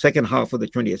 years, the second half of the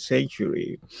 20th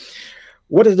century,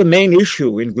 what is the main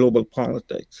issue in global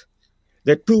politics?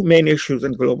 There are two main issues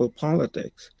in global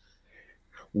politics.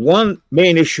 One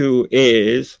main issue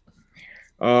is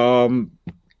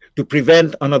to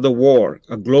prevent another war,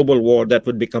 a global war that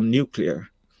would become nuclear.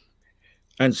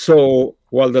 And so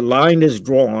while the line is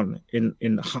drawn in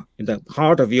the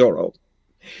heart of Europe,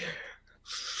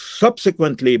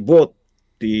 subsequently both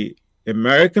the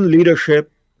American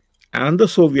leadership and the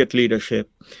Soviet leadership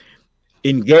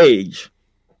engage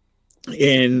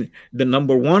in the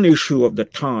number one issue of the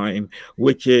time,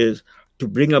 which is to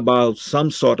bring about some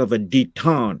sort of a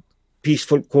detente,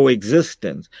 peaceful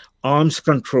coexistence, arms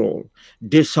control,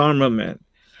 disarmament,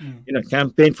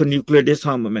 campaign for nuclear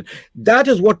disarmament. That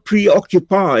is what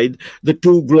preoccupied the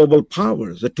two global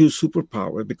powers, the two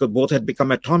superpowers, because both had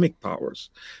become atomic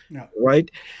powers, right?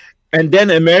 And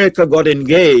then America got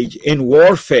engaged in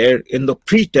warfare in the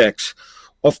pretext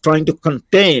of trying to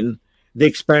contain the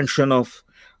expansion of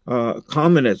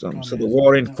communism. So the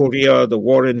war in Korea, the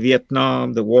war in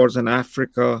Vietnam, the wars in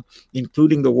Africa,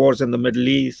 including the wars in the Middle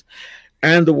East,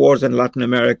 and the wars in Latin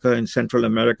America, in Central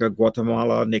America,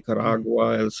 Guatemala,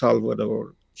 Nicaragua, El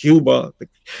Salvador, Cuba, the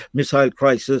missile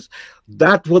crisis.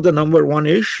 That was the number one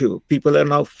issue. People have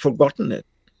now forgotten it.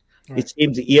 Right. It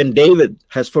seems Ian David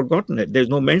has forgotten it. There's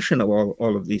no mention of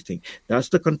all of these things. That's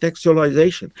the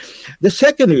contextualization. The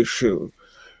second issue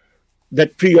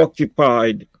that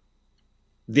preoccupied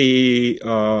the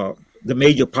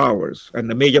major powers,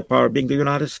 and the major power being the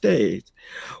United States,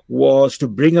 was to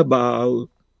bring about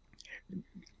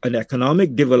an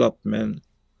economic development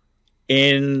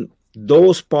in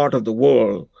those parts of the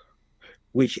world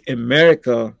which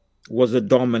America was a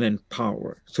dominant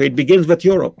power. So it begins with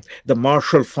Europe, the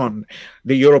Marshall Fund,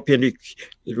 the European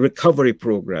Recovery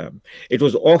Program. It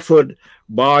was offered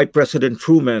by President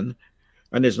Truman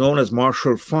and is known as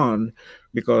Marshall Fund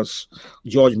because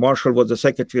George Marshall was the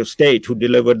Secretary of State who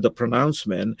delivered the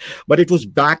pronouncement, but it was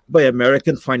backed by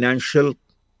American financial,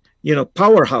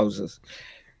 powerhouses.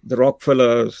 The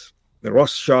Rockefellers, the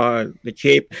Rothschild, the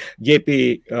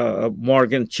J.P.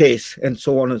 Morgan Chase, and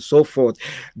so on and so forth.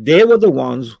 They were the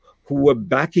ones who were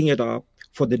backing it up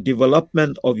for the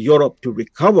development of Europe to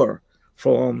recover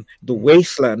from the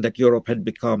wasteland that Europe had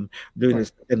become during the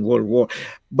Second World War.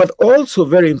 But also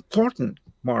very important,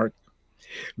 Mark,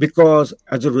 because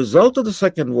as a result of the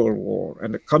Second World War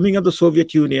and the coming of the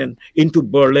Soviet Union into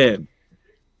Berlin,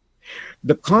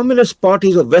 the communist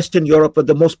parties of Western Europe are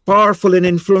the most powerful and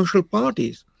influential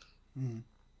parties.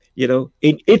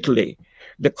 In Italy,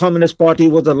 the Communist Party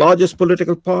was the largest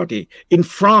political party. In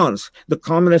France, the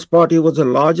Communist Party was the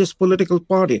largest political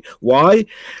party. Why?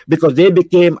 Because they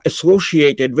became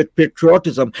associated with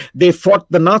patriotism. They fought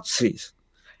the Nazis.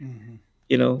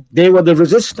 They were the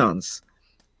resistance.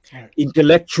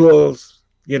 Intellectuals,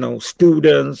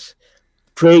 students,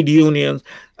 trade unions,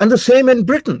 and the same in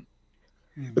Britain.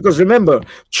 Because remember,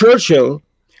 Churchill,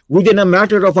 within a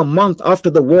matter of a month after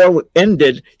the war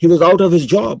ended, he was out of his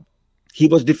job. He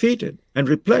was defeated and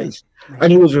replaced.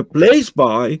 And he was replaced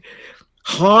by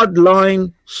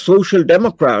hardline social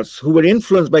democrats who were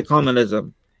influenced by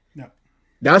communism.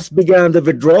 Thus began the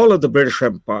withdrawal of the British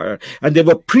Empire. And they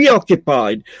were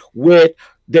preoccupied with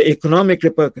the economic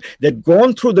repercussions. They'd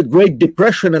gone through the Great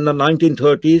Depression in the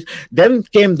 1930s. Then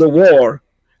came the war,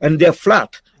 and they're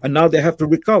flat. And now they have to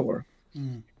recover.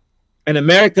 And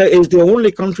America is the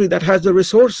only country that has the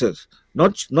resources,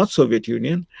 not Soviet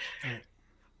Union.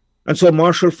 And so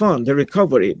Marshall Fund, the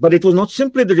recovery. But it was not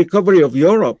simply the recovery of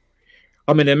Europe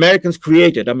The Americans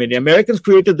created. The Americans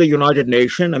created the United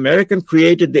Nations. Americans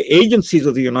created the agencies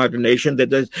of the United Nations,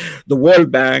 that is the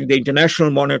World Bank, the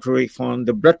International Monetary Fund,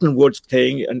 the Bretton Woods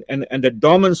thing, and the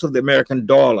dominance of the American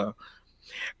dollar.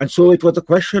 And so it was a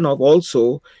question of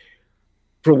also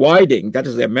providing, that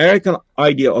is the American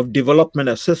idea of development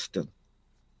assistance.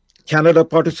 Canada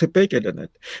participated in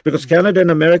it because Canada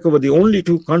and America were the only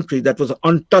two countries that was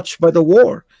untouched by the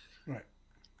war.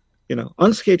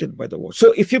 Unscathed by the war.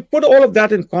 So if you put all of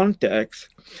that in context,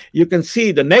 you can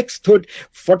see the next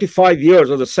 45 years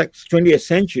of the 20th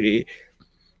century,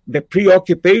 the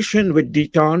preoccupation with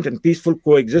detente and peaceful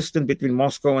coexistence between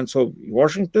Moscow and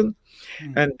Washington,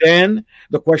 and then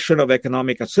the question of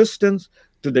economic assistance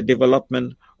to the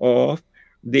development of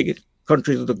the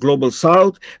countries of the global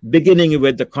south, beginning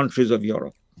with the countries of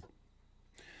Europe.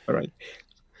 All right.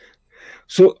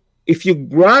 So if you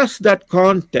grasp that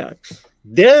context,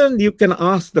 then you can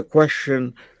ask the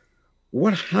question,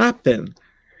 what happened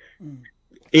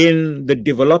in the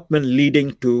development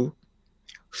leading to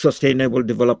sustainable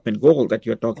development goal that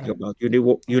you're talking about,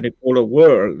 unipolar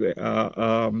world,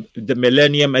 the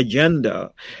Millennium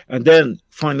Agenda, and then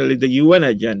finally the UN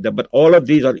agenda. But all of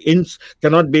these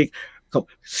cannot be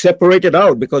separated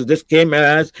out because this came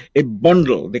as a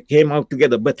bundle. They came out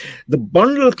together. But the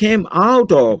bundle came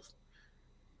out of,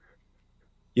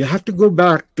 you have to go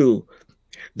back to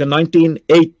the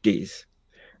 1980s,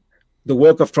 the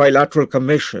work of Trilateral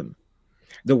Commission,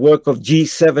 the work of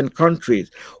G7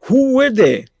 countries. Who were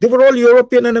they? They were all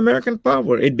European and American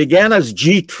power. It began as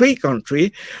G3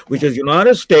 country, which is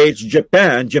United States,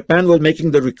 Japan. Japan was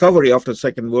making the recovery after the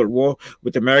Second World War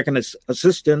with American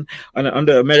assistance and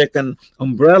under American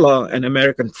umbrella and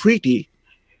American treaty.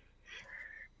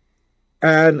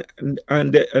 And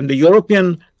the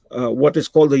European, what is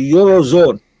called the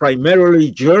Eurozone,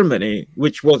 primarily Germany,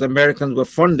 which was Americans were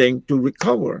funding to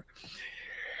recover.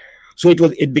 So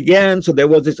it began, so there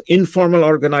was this informal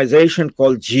organization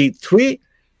called G3,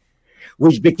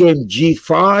 which became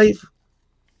G5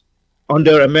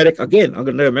 under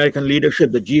American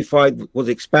leadership. The G5 was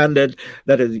expanded,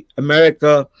 that is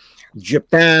America,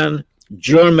 Japan,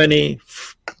 Germany,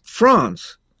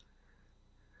 France.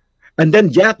 And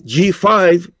then that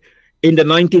G5 in the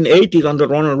 1980s under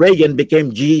Ronald Reagan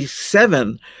became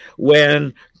G7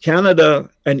 when Canada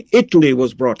and Italy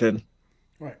was brought in.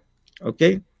 Right.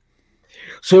 Okay.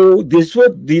 So this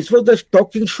was the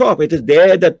talking shop. It is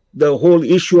there that the whole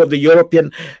issue of the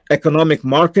European economic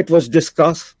market was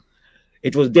discussed.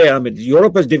 It was there.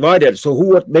 Europe is divided. So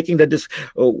who was making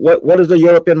what is the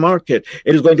European market?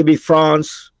 It is going to be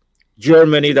France,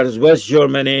 Germany, that is West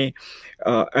Germany,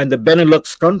 and the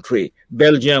Benelux country,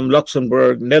 Belgium,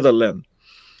 Luxembourg, Netherlands.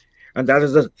 And that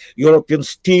is the European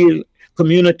steel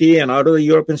community, and out of the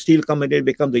European steel community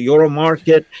become the Euro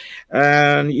market.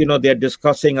 And, they're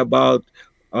discussing about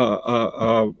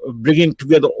bringing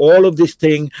together all of these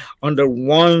things under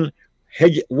one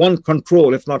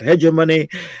control, if not hegemony.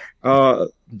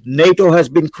 NATO has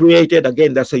been created.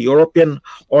 Again, that's a European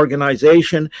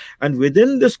organization. And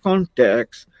within this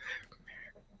context,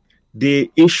 the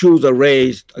issues are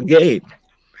raised again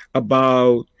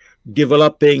about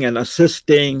developing and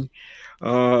assisting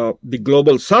the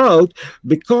Global South,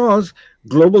 because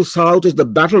Global South is the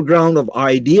battleground of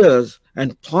ideas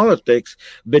and politics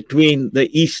between the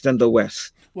East and the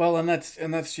West. Well, and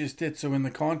that's just it. So in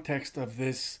the context of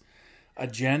this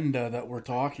agenda that we're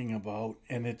talking about,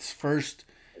 and its first,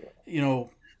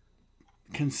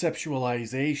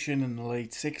 conceptualization in the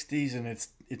late 60s and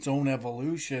its own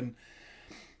evolution,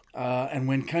 and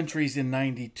when countries in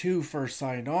 92 first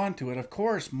signed on to it, of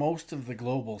course, most of the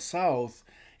Global South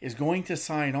is going to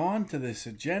sign on to this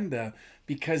agenda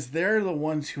because they're the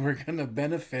ones who are going to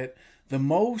benefit the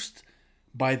most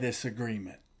by this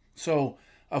agreement. So,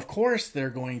 of course, they're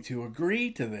going to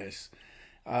agree to this.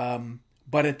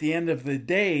 But at the end of the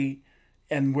day,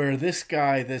 and where this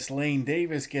Lane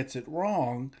Davis gets it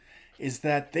wrong, is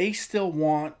that they still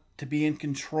want to be in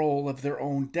control of their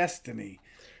own destiny.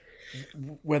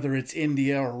 Whether it's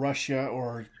India or Russia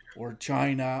or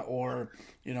China or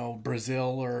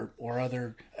Brazil or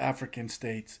other African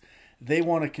states, they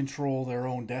want to control their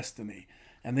own destiny,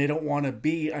 and they don't want to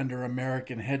be under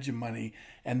American hegemony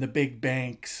and the big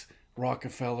banks,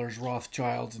 Rockefellers,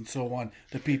 Rothschilds, and so on,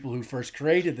 the people who first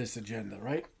created this agenda,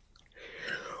 right?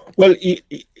 Well,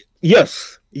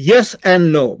 yes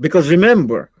and no, because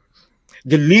remember,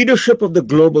 the leadership of the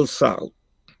Global South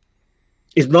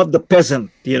is not the peasant.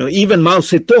 Even Mao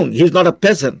Zedong, he's not a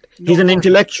peasant. He's an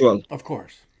intellectual. Of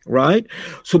course. Right?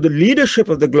 So the leadership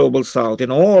of the Global South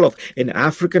in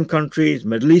African countries,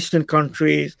 Middle Eastern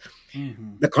countries,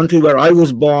 the country where I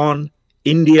was born,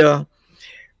 India,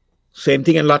 Same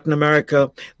thing in Latin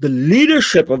America. The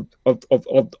leadership of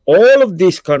all of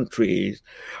these countries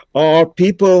are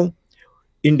people,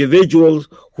 individuals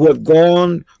who have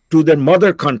gone to their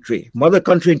mother country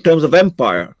in terms of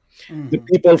empire. The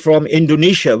people from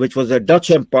Indonesia, which was a Dutch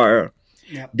empire,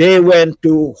 they went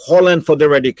to Holland for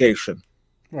their education.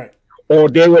 Right. Or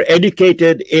they were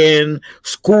educated in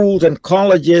schools and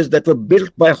colleges that were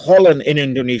built by Holland in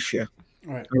Indonesia.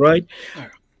 Right. Right?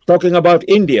 Talking about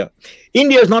India.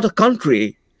 India is not a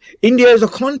country. India is a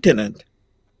continent.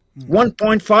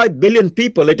 1.5 billion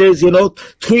people. It is,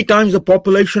 3 times the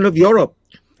population of Europe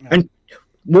and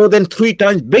more than 3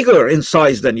 times bigger in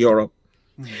size than Europe.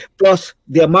 Plus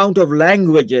the amount of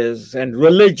languages and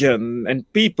religion and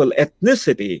people,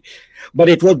 ethnicity. But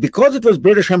it was because it was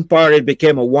British Empire, it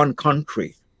became a one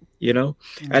country,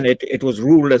 and it was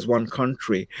ruled as one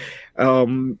country.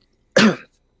 In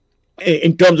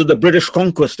terms of the British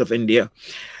conquest of India,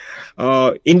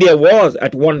 India was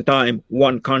at one time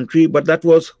one country, but that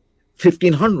was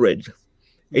 1500.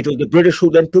 It was the British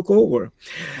who then took over.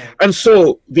 And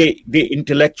so the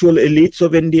intellectual elites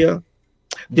of India,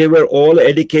 they were all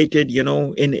educated,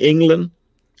 in England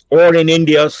or in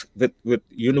India with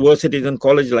universities and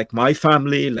colleges like my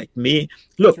family, like me.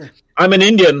 Look, sure. I'm an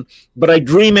Indian, but I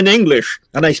dream in English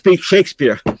and I speak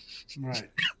Shakespeare. Right.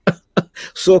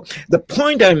 So the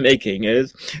point I'm making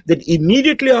is that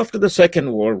immediately after the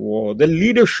Second World War, the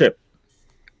leadership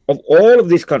of all of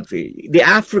these countries, the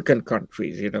African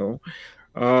countries,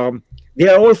 they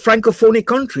are all Francophone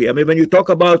countries. I mean, when you talk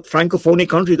about Francophone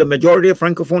countries, the majority of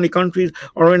Francophone countries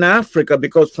are in Africa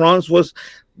because France was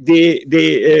the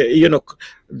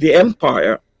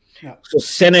empire. Yeah. So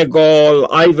Senegal,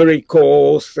 Ivory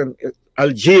Coast, and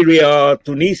Algeria,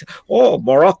 Tunisia,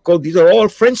 Morocco, these are all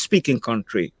French-speaking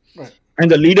countries. Right.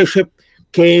 And the leadership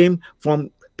came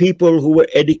from people who were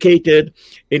educated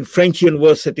in French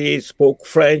universities, spoke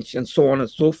French, and so on and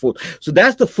so forth. So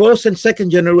that's the first and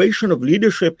second generation of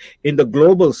leadership in the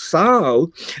global South.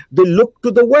 They looked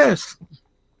to the West.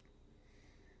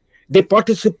 They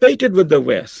participated with the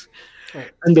West. Right.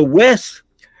 And the West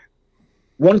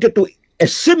wanted to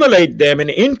assimilate them and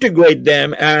integrate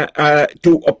them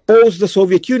to oppose the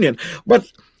Soviet Union.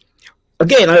 But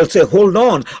again, I'll say, hold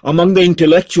on, among the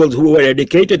intellectuals who were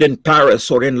educated in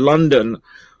Paris or in London,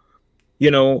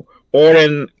 or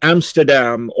in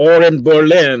Amsterdam or in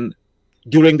Berlin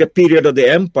during the period of the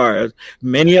empires,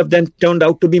 many of them turned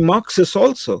out to be Marxists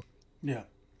also. Yeah,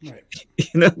 right.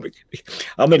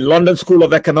 I mean, London School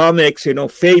of Economics,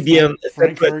 Fabian,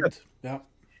 Frankfurt,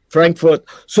 Frankfurt.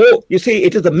 So you see,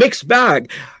 it is a mixed bag.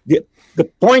 The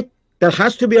point that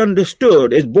has to be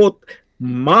understood is both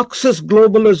Marxist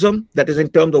globalism, that is in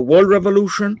terms of world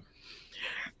revolution,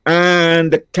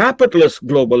 and the capitalist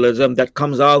globalism that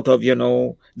comes out of,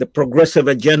 the progressive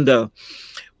agenda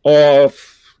of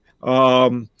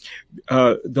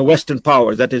the Western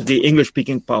powers, that is the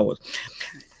English-speaking powers.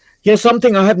 Here's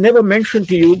something I have never mentioned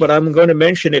to you, but I'm going to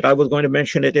mention it. I was going to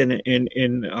mention it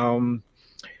in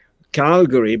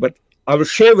Calgary, but I will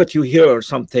share with you here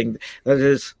something that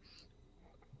is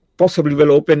possibly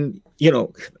will open,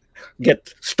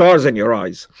 get stars in your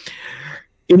eyes.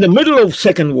 In the middle of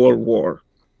Second World War,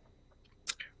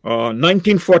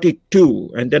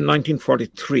 1942 and then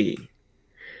 1943,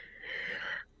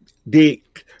 the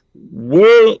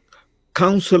World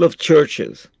Council of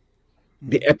Churches,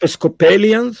 the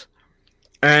Episcopalians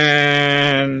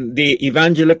and the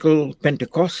Evangelical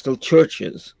Pentecostal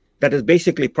churches, that is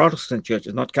basically Protestant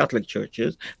churches, not Catholic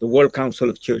churches, the World Council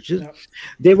of Churches,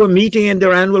 they were meeting in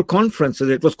their annual conferences.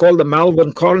 It was called the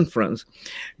Malvern Conference.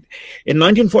 In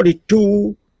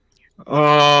 1942,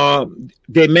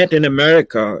 they met in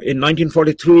America. In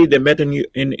 1943, they met in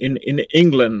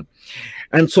England.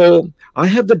 And so I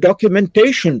have the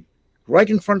documentation right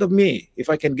in front of me. If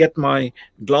I can get my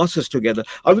glasses together,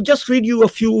 I will just read you a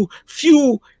few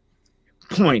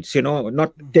points,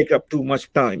 not take up too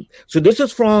much time. So this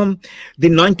is from the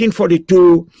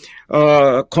 1942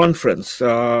 conference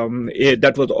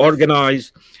that was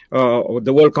organized.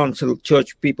 The World Council of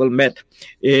Church people met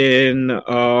in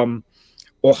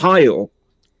Ohio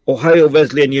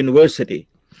Wesleyan University.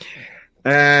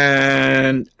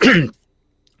 And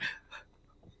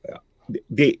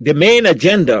the main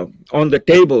agenda on the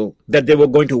table that they were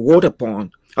going to vote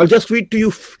upon, I'll just read to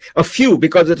you a few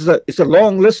because it's a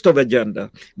long list of agenda,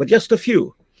 but just a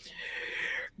few.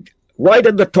 Right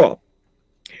at the top,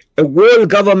 a world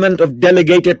government of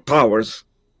delegated powers,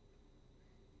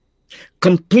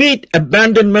 complete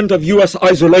abandonment of U.S.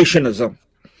 isolationism.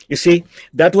 You see,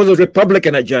 that was a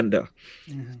Republican agenda.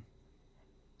 Mm-hmm.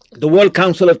 The World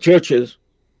Council of Churches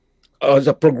is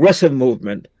a progressive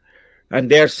movement, and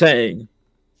they're saying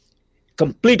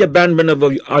complete abandonment of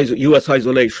U.S.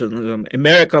 isolationism.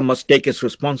 America must take its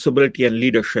responsibility and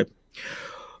leadership.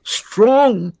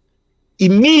 Strong,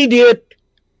 immediate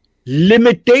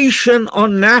limitation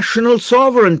on national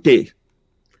sovereignty.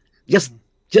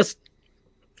 Just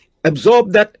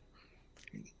absorb that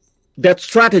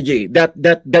strategy,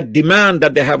 that demand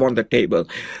that they have on the table.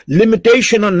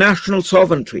 Limitation on national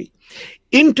sovereignty.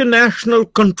 International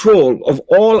control of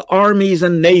all armies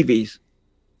and navies.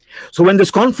 So when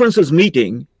this conference is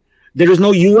meeting, there is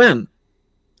no UN.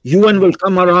 UN will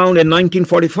come around in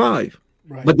 1945,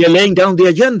 right. But they're laying down the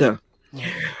agenda.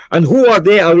 Right. And who are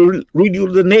they? I will read you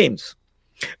the names.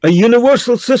 A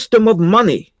universal system of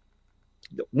money,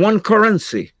 one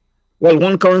currency. Well,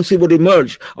 one currency would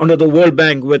emerge under the World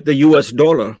Bank with the US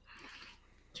dollar.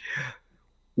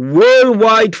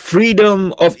 Worldwide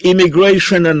freedom of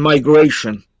immigration and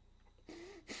migration.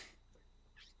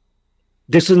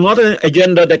 This is not an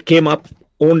agenda that came up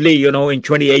only, in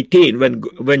 2018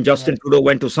 when Justin Trudeau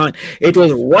went to sign. It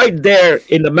was right there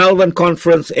in the Melbourne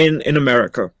conference in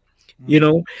America.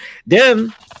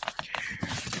 Then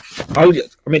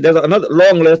there's another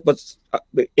long list, but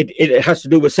it has to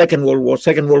do with Second World War.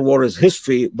 Second World War is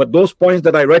history, but those points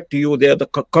that I read to you, they're the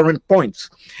current points.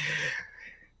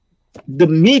 The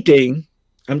meeting,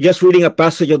 I'm just reading a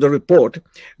passage of the report.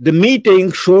 The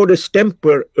meeting showed its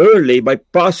temper early by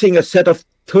passing a set of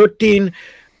 13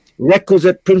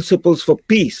 requisite principles for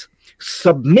peace,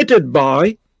 submitted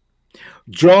by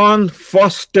John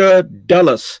Foster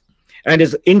Dulles and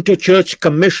his Interchurch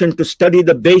Commission to study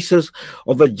the basis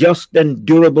of a just and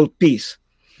durable peace.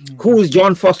 Mm-hmm. Who is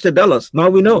John Foster Dulles? Now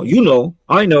we know,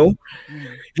 I know. Mm-hmm.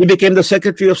 He became the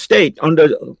Secretary of State under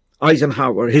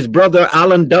Eisenhower. His brother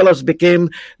Alan Dulles became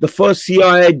the first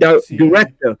CIA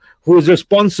director who is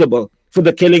responsible for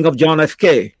the killing of John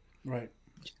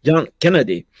John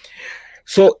Kennedy.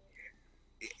 So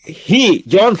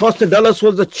John Foster Dulles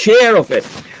was the chair of it.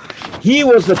 He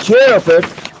was the chair of it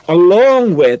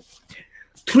along with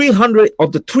 300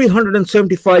 of the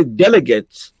 375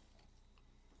 delegates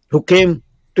who came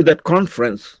to that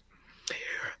conference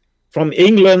from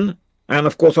England and,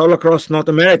 of course, all across North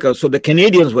America. So the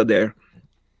Canadians were there.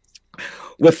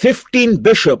 With 15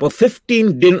 bishops of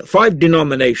 5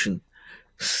 denominations,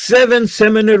 7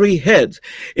 seminary heads,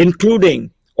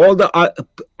 including all the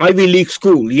Ivy League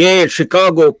schools, Yale,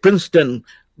 Chicago, Princeton,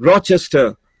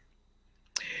 Rochester,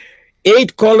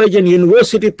 8 college and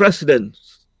university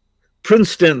presidents,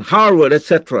 Princeton, Harvard,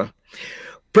 etc.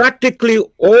 Practically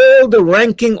all the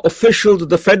ranking officials of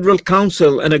the Federal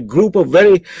Council and a group of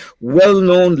very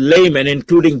well-known laymen,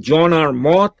 including John R.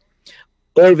 Mott,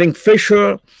 Irving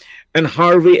Fisher, and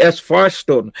Harvey S.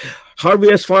 Firestone. Harvey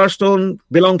S. Firestone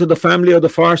belonged to the family of the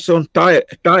Firestone Tire,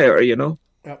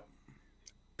 Yep.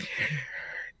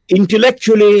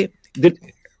 Intellectually,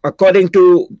 according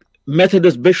to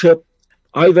Methodist Bishop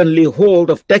Ivan Lee Holt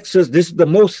of Texas, this is the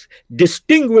most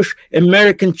distinguished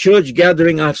American church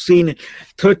gathering I've seen in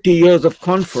 30 years of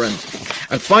conference.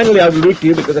 And finally, I will read to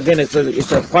you, because again, it's a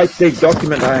 5-page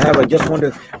document I have. I just want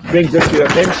to bring this to your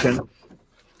attention.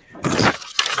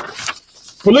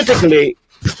 Politically,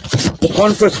 the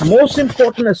conference's most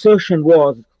important assertion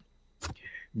was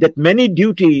that many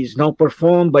duties now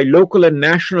performed by local and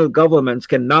national governments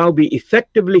can now be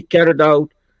effectively carried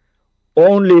out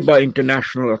only by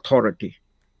international authority.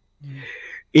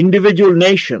 Individual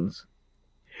nations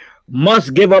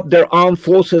must give up their armed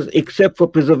forces except for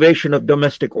preservation of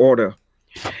domestic order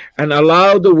and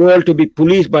allow the world to be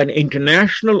policed by an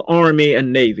international army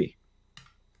and navy.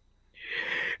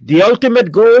 The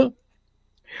ultimate goal,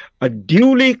 a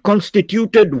duly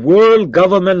constituted world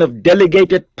government of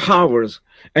delegated powers,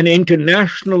 an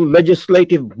international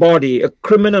legislative body, a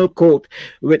criminal court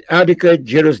with adequate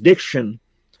jurisdiction,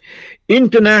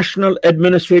 international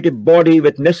administrative body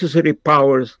with necessary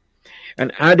powers,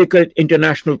 an adequate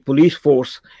international police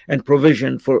force, and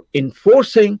provision for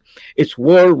enforcing its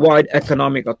worldwide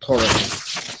economic authority.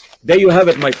 There you have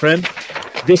it, my friend.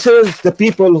 This is the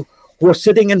people who are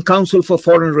sitting in Council for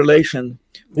Foreign Relations,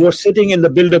 who are sitting in the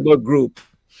Bilderberg Group,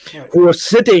 who are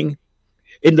sitting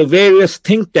in the various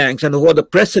think tanks, and who are the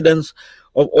presidents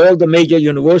of all the major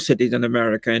universities in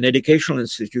America and educational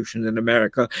institutions in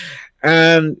America,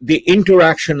 and the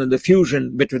interaction and the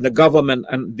fusion between the government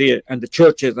and the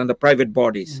churches and the private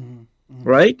bodies,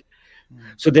 right?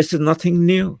 So this is nothing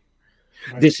new.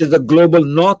 Right. This is the Global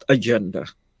North agenda,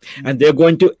 and they're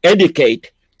going to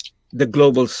educate the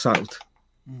Global South.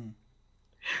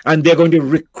 And they're going to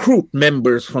recruit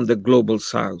members from the Global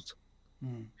South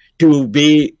to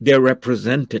be their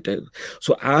representative.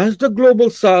 So as the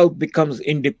Global South becomes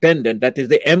independent, that is,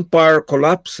 the empire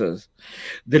collapses,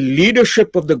 the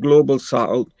leadership of the Global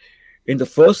South in the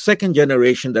first, second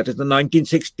generation, that is the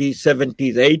 1960s,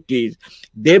 70s, 80s,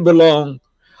 they belong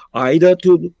either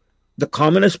to the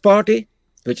Communist Party,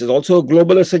 which is also a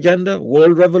globalist agenda,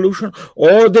 world revolution,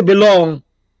 or they belong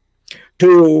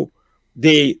to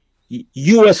the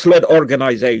US-led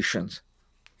organizations,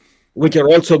 which are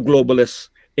also globalists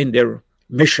in their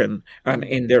mission and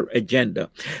in their agenda.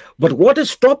 But what is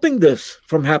stopping this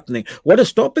from happening? What is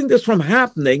stopping this from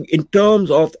happening in terms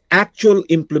of actual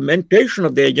implementation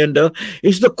of the agenda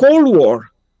is the Cold War.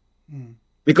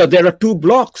 Because there are two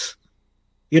blocks,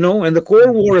 and the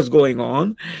Cold War is going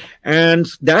on. And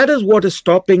that is what is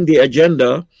stopping the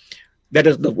agenda, that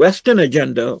is the Western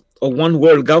agenda of one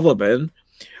world government,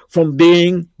 from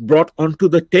being brought onto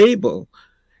the table.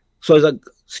 So as a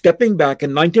stepping back,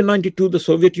 in 1992, the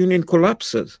Soviet Union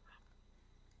collapses.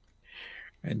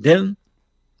 And then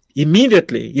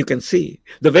immediately you can see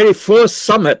the very first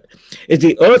summit is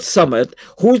the Earth Summit.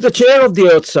 Who's the chair of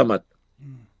the Earth Summit?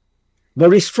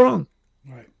 Maurice Strong.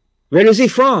 Right. Where is he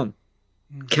from?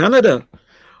 Canada.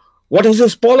 What is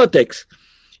his politics?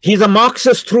 He's a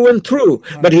Marxist through and through,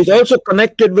 but he's also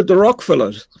connected with the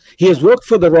Rockefellers. He has worked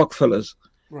for the Rockefellers.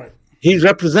 Right. He's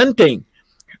representing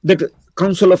the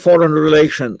Council of Foreign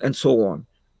Relations and so on.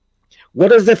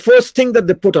 What is the first thing that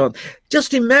they put on?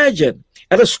 Just imagine,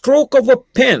 at a stroke of a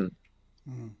pen,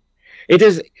 it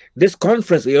is this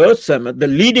conference, the Earth Summit, the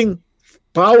leading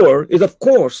power is, of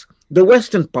course, the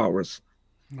Western powers.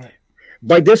 Right.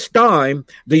 By this time,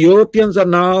 the Europeans are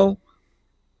now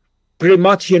pretty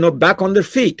much, back on their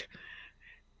feet.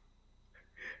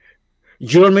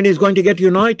 Germany is going to get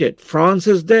united. France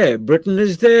is there. Britain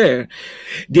is there.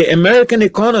 The American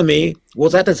economy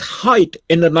was at its height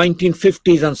in the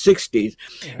 1950s and 60s.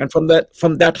 And from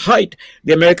that height,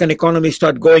 the American economy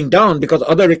started going down because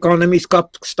other economies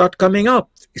start coming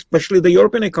up, especially the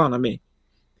European economy,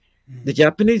 the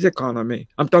Japanese economy.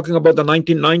 I'm talking about the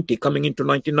 1990, coming into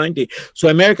 1990. So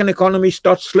American economy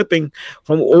starts slipping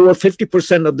from over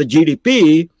 50% of the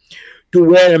GDP to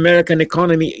where American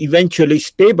economy eventually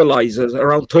stabilizes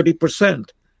around 30%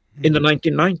 in the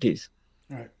 1990s.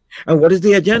 Right. And what is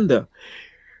the agenda?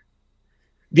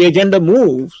 The agenda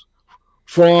moves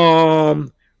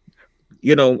from,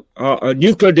 a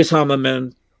nuclear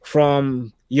disarmament,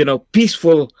 from,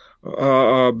 peaceful,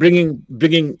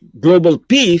 bringing global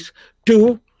peace,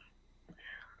 to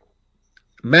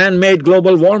man-made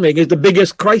global warming is the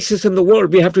biggest crisis in the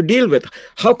world we have to deal with.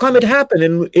 How come it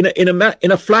happened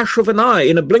in a flash of an eye,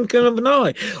 in a blinking of an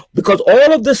eye? Because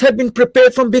all of this had been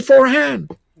prepared from beforehand.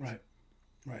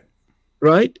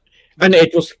 Right? And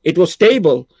it was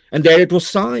stable, and there it was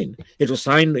signed. It was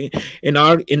signed in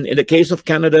the case of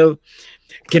Canada.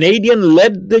 Canadian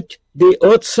led the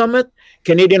Earth Summit.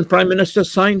 Canadian Prime Minister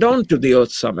signed on to the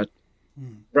Earth Summit,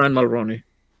 Brian Mulroney.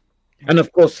 And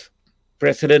of course,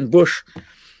 President Bush,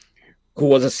 who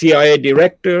was a CIA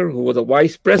director, who was a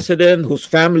vice president, whose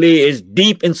family is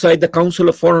deep inside the Council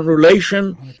of Foreign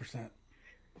Relations, 100%.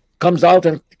 comes out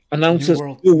and announces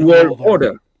New World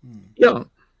Order. Yeah.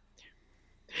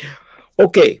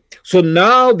 Okay, so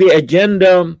now the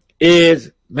agenda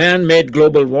is man-made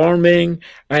global warming,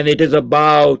 and it is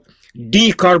about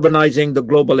decarbonizing the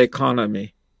global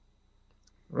economy,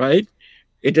 right?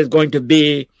 It is going to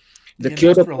be the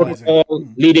Kyoto Protocol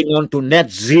leading on to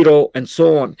net zero and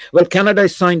so on. Well, Canada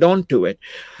is signed on to it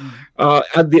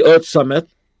at the Earth Summit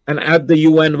and at the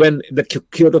UN when the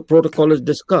Kyoto Protocol is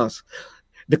discussed.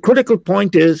 The critical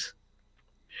point is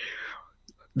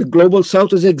the Global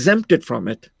South is exempted from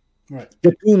it. Right.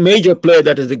 The two major players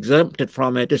that is exempted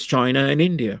from it is China and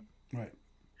India. Right.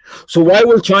 So why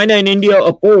will China and India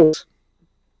oppose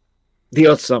the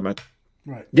Earth Summit?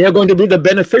 Right. They are going to be the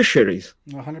beneficiaries.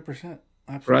 100%.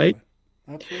 Absolutely. Right?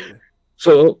 Absolutely.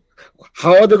 So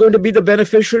how are they going to be the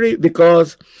beneficiary?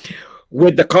 Because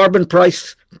with the carbon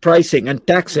pricing and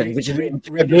taxing, which is what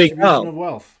they're doing now, of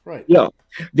wealth. Right. Yeah,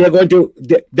 they're going to.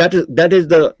 That is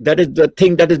the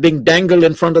thing that is being dangled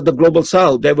in front of the global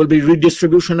South. There will be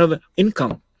redistribution of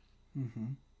income.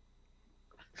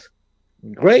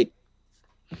 Great.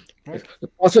 Right.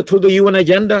 Pass it through the UN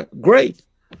agenda. Great.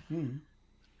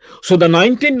 So the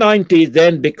 1990s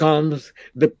then becomes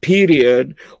the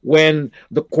period when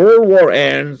the Cold War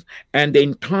ends and the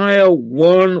entire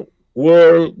one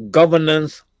world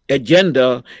governance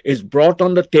agenda is brought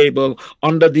on the table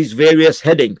under these various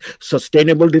headings: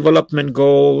 Sustainable Development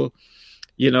Goal,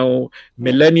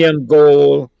 Millennium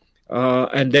Goal,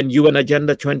 and then UN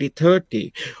Agenda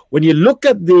 2030. When you look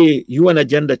at the UN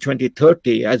Agenda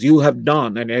 2030, as you have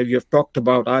done, and as I've talked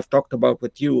about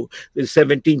with you, the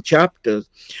 17 chapters,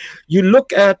 you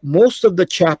look at most of the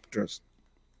chapters.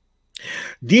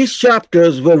 These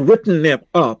chapters were written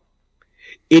up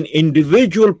in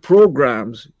individual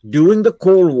programs during the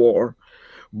Cold War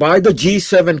by the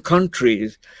G7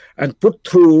 countries and put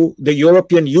through the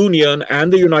European Union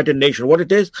and the United Nations. What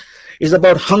it is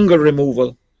about hunger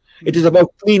removal. It is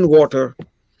about clean water.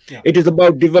 Yeah. It is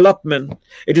about development.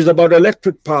 It is about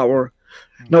electric power.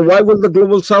 Now, why will the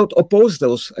Global South oppose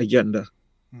those agenda?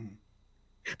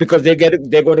 Because they're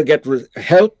going to get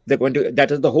help. That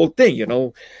is the whole thing,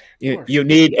 You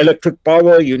need electric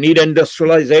power, you need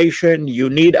industrialization, you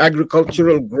need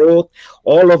agricultural growth,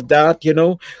 all of that,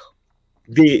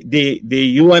 The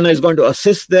UN is going to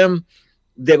assist them.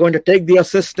 They're going to take the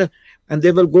assistance and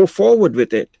they will go forward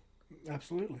with it.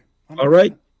 Absolutely. 100%. All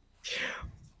right.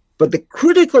 But the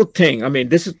critical thing,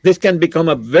 this can become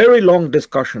a very long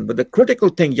discussion, but the critical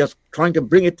thing, just trying to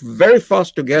bring it very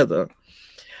fast together,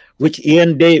 which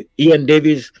Ian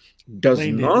Davies does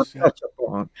not touch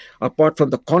upon, apart from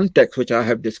the context which I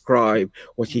have described,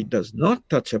 what he does not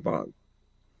touch about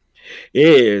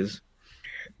is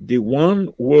the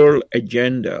one world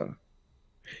agenda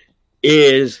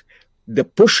is the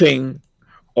pushing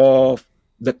of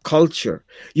the culture.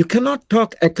 You cannot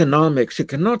talk economics, you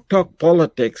cannot talk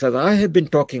politics, as I have been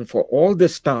talking for all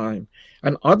this time,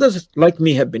 and others like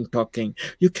me have been talking.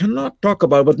 You cannot talk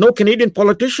about it, but no Canadian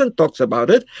politician talks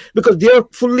about it because they are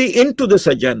fully into this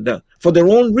agenda for their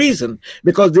own reason,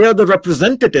 because they are the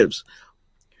representatives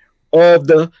of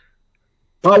the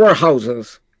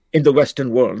powerhouses in the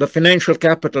Western world, the financial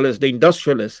capitalists, the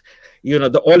industrialists,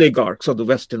 the oligarchs of the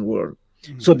Western world.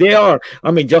 So they are,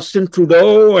 Justin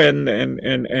Trudeau and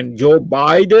Joe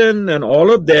Biden and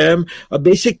all of them are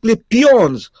basically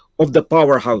peons of the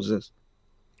powerhouses.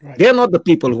 Right. They're not the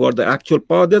people who are the actual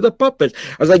power, they're the puppets.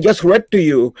 As I just read to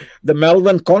you, the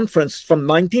Melbourne Conference from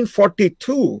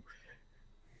 1942,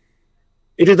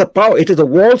 it is the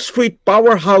Wall Street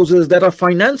powerhouses that are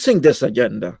financing this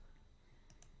agenda.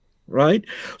 Right?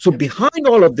 So behind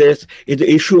all of this is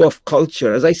the issue of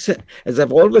culture. As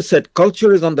I've always said,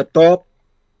 culture is on the top,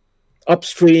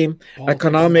 upstream,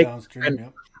 economic.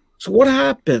 So what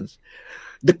happens?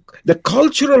 The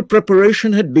cultural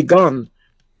preparation had begun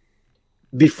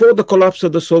before the collapse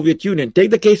of the Soviet Union.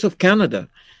 Take the case of Canada.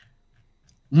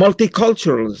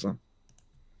 Multiculturalism.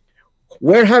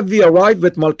 Where have we arrived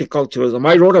with multiculturalism?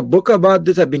 I wrote a book about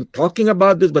this. I've been talking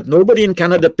about this, but nobody in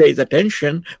Canada pays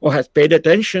attention or has paid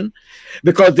attention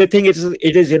because they think it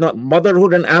is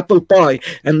motherhood and apple pie.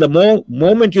 And the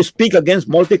moment you speak against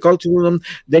multiculturalism,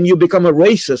 then you become a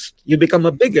racist. You become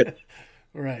a bigot.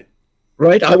 Right.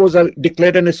 Right? I was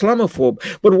declared an Islamophobe.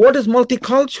 But what is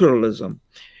multiculturalism?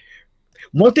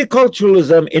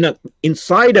 Multiculturalism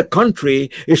inside a country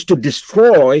is to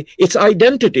destroy its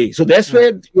identity. So that's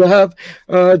where you have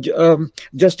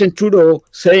Justin Trudeau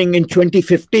saying in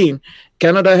 2015,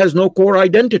 Canada has no core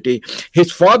identity. His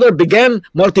father began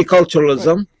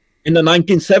multiculturalism in the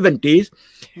 1970s.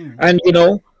 And,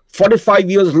 45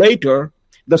 years later,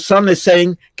 the son is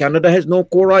saying Canada has no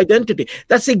core identity.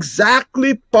 That's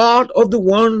exactly part of the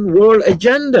one world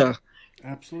agenda.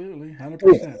 Absolutely,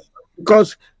 100%.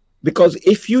 Because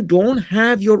if you don't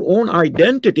have your own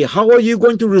identity, how are you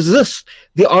going to resist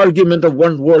the argument of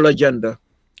one world agenda?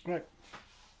 Right.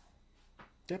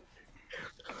 Yep.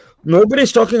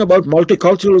 Nobody's talking about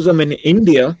multiculturalism in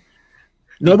India.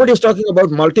 Nobody's talking about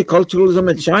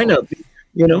multiculturalism in China.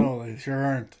 No, they sure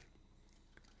aren't.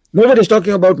 Nobody's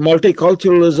talking about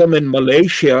multiculturalism in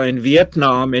Malaysia, in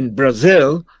Vietnam, in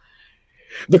Brazil,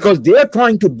 because they're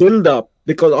trying to build up.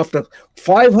 Because after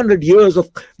 500 years of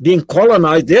being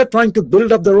colonized, they're trying to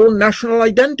build up their own national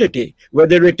identity,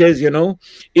 whether it is,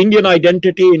 Indian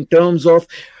identity in terms of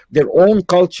their own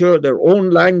culture, their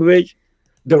own language,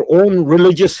 their own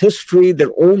religious history,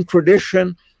 their own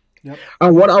tradition. Yep.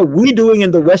 And what are we doing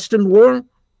in the Western world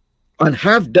and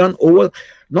have done over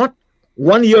not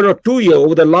 1 year or 2 years,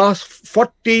 over the last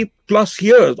 40 plus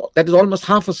years, that is almost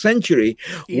half a century,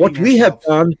 what we have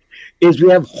done is we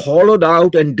have hollowed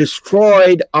out and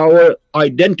destroyed our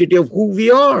identity of who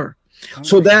we are,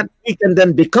 so that we can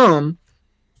then become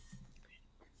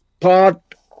part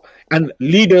and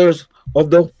leaders of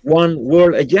the one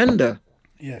world agenda.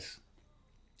 Yes,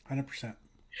 100%.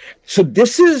 So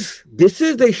this is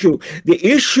the issue. The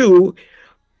issue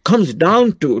comes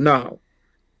down to now,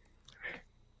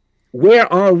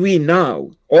 where are we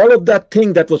now? All of that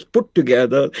thing that was put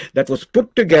together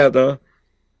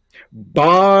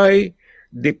by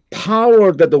the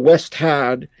power that the West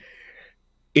had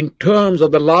in terms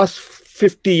of the last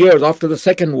 50 years after the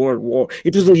Second World War.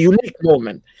 It was a unique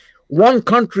moment. One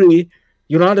country,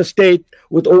 United States,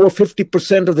 with over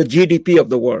 50% of the GDP of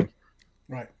the world.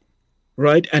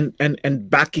 Right? And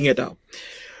backing it up.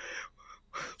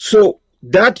 So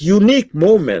that unique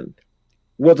moment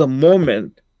was a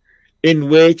moment in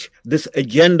which this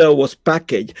agenda was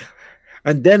packaged.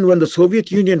 And then when the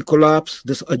Soviet Union collapsed,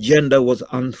 this agenda was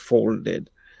unfolded.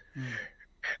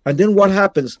 And then what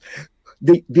happens?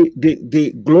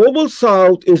 The global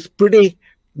South is pretty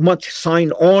much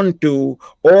signed on to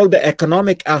all the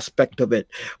economic aspect of it,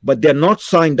 but they're not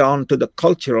signed on to the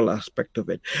cultural aspect of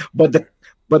it. But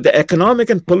the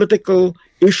economic and political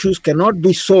issues cannot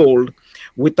be solved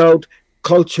without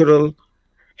cultural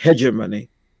hegemony,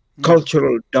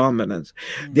 cultural dominance.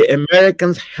 The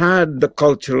Americans had the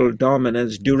cultural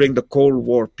dominance during the Cold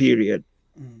War period.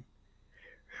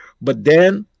 But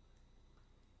then,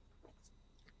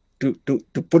 to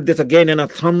put this again in a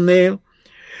thumbnail,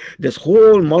 this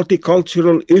whole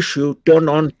multicultural issue turned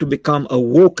on to become a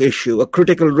woke issue, a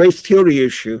critical race theory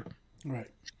issue. Right.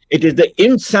 It is the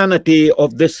insanity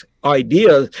of this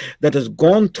idea that has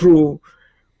gone through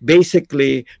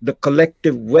basically the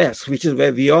collective West, which is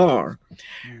where we are,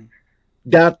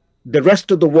 that the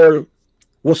rest of the world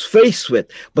was faced with,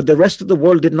 but the rest of the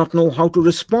world did not know how to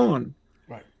respond.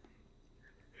 Right.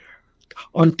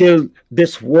 Until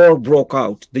this war broke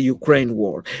out, the Ukraine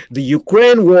war. The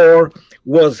Ukraine war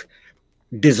was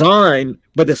designed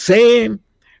by the same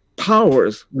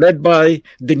powers led by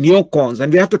the neocons.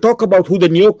 And we have to talk about who the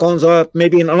neocons are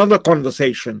maybe in another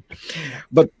conversation.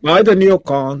 But by the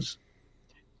neocons,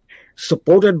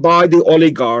 supported by the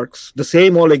oligarchs, the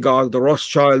same oligarchs, the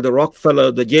Rothschild, the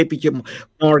Rockefeller, the JP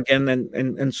Morgan,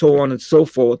 and so on and so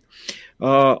forth,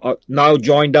 now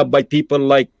joined up by people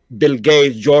like Bill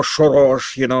Gates, George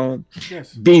Soros,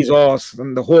 Yes. Bezos,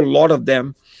 and the whole lot of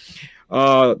them,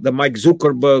 the Mike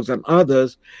Zuckerbergs and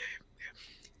others.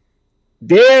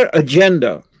 Their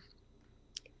agenda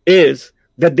is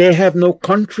that they have no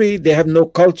country, they have no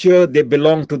culture, they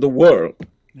belong to the world.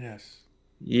 Yes.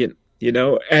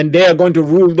 And they are going to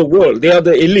rule the world. They are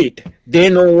the elite. They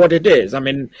know what it is. I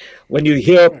mean, when you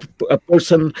hear a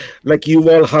person like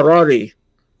Yuval Harari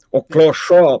or Klaus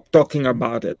Schwab talking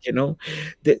about it,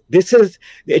 this is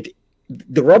it.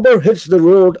 The rubber hits the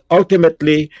road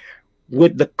ultimately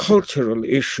with the cultural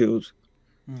issues.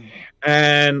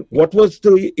 And what was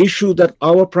the issue that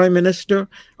our prime minister,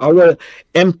 our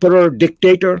emperor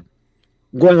dictator,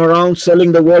 going around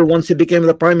selling the world once he became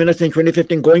the prime minister in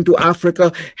 2015, going to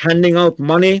Africa, handing out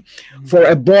money for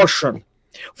abortion,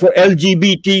 for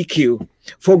LGBTQ,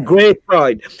 for gay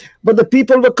pride. But the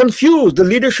people were confused. The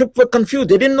leadership were confused.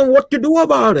 They didn't know what to do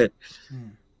about it.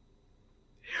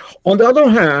 On the other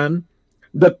hand,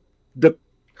 the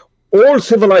old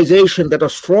civilizations that are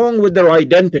strong with their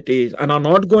identities and are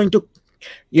not going to,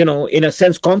 in a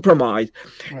sense, compromise,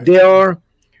 they are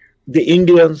the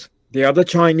Indians, they are the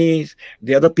Chinese,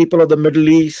 they are the people of the Middle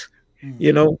East,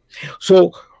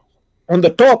 So on the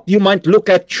top, you might look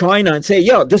at China and say,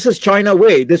 yeah, this is China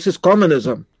way, this is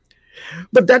communism.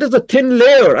 But that is a thin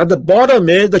layer. At the bottom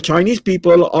is the Chinese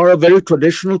people are a very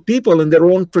traditional people in their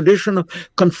own tradition of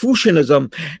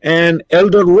Confucianism and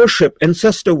elder worship,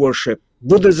 ancestor worship,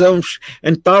 Buddhism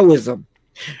and Taoism.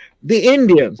 The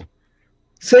Indians,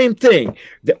 same thing.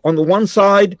 On the one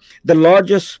side, the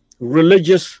largest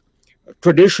religious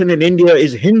tradition in India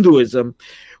is Hinduism,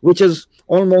 which is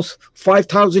almost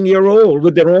 5,000 years old,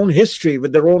 with their own history,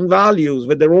 with their own values,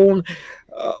 with their own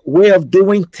way of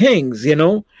doing things,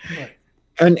 Right.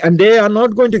 And they are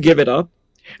not going to give it up.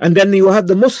 And then you have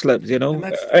the Muslims,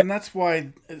 And that's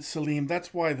why, Salim,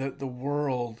 that's why the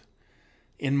world,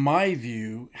 in my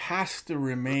view, has to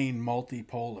remain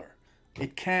multipolar.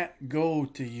 It can't go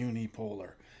to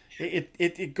unipolar.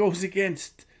 It goes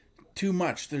against too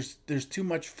much. There's too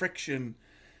much friction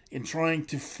in trying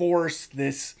to force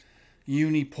this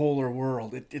unipolar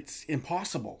world. It's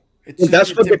impossible.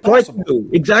 That's what they tried to do.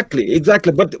 Exactly.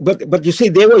 But you see,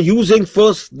 they were using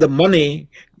first the money,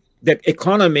 the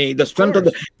economy, the strength of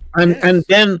the, and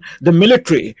then the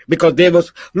military, because they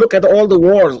was, look at all the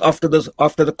wars after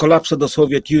the collapse of the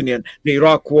Soviet Union, the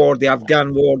Iraq war, the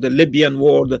Afghan war, the Libyan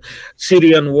war, the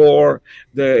Syrian war,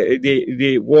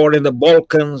 the war in the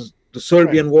Balkans, the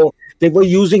Serbian war. They were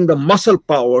using the muscle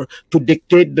power to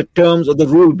dictate the terms of the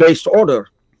rule-based order.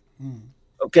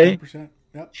 Okay? 100%.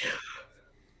 Yep.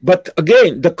 But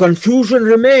again, the confusion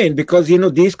remained because,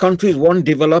 these countries want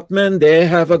development. They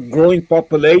have a growing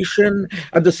population.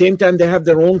 At the same time, they have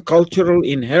their own cultural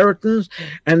inheritance,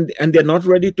 and they're not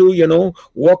ready to,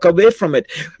 walk away from it.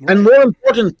 Right. And more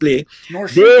importantly, why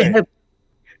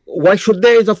should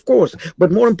they? Of course.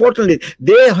 But more importantly,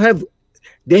 they have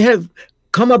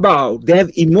come about, they have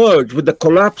emerged with the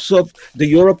collapse of the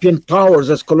European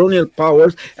powers as colonial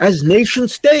powers as nation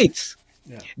states.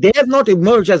 Yeah. They have not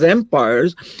emerged as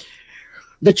empires.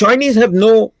 The Chinese have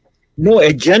no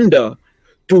agenda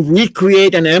to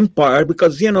recreate an empire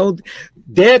because,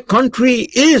 their country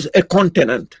is a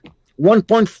continent,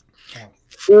 1.4,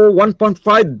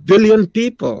 1.5 billion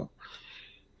people.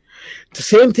 The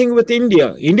same thing with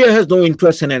India. India has no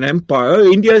interest in an empire.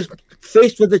 India is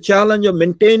faced with the challenge of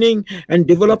maintaining and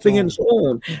developing its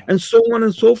own, and so on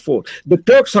and so forth. The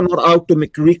Turks are not out to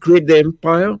recreate the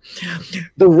empire.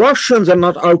 The Russians are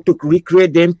not out to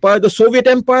recreate the empire. The Soviet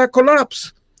Empire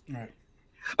collapsed. Right.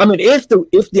 I mean, if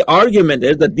the argument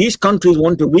is that these countries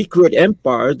want to recreate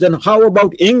empires, then how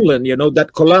about England,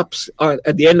 that collapsed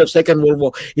at the end of Second World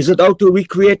War? Is it out to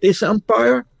recreate this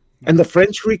empire? And the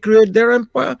French recreate their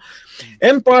empire?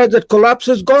 Empire that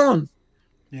collapses is gone.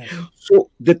 Yes.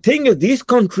 So the thing is, these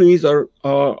countries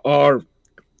are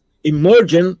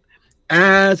emergent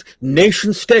as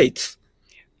nation states,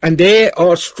 and they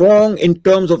are strong in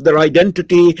terms of their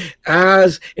identity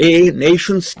as a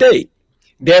nation state.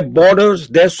 Their borders,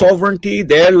 their sovereignty,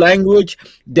 their language,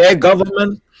 their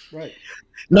government. Right.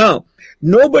 Now,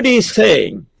 nobody is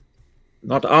saying,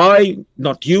 not I,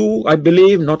 not you, I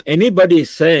believe, not anybody is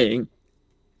saying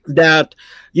that,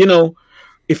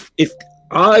 if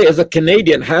I, as a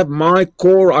Canadian, have my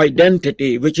core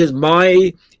identity, which is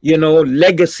my,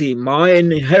 legacy, my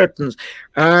inheritance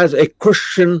as a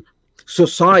Christian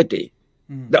society,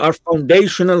 our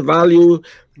foundational value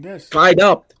tied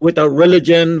up with a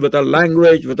religion, with a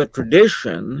language, with a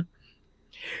tradition,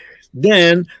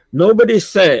 then nobody's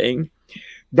saying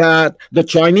that the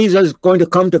Chinese is going to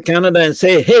come to Canada and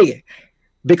say, hey,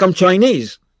 become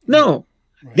Chinese. No,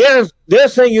 they're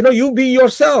saying, you be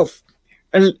yourself.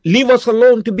 And leave us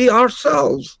alone to be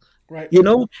ourselves, right?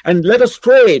 And let us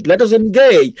trade, let us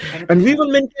engage, 100%. And we will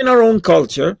maintain our own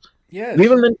culture. Yes. We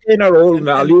will maintain our own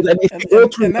values. And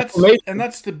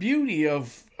that's the beauty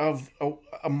of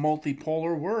a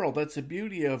multipolar world. That's the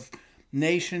beauty of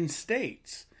nation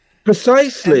states.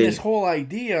 Precisely. And this whole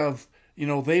idea of,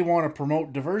 they want to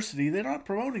promote diversity. They're not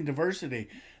promoting diversity.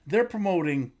 They're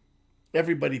promoting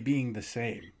everybody being the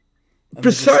same. And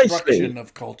precisely. The destruction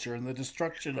of culture and the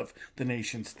destruction of the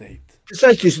nation state.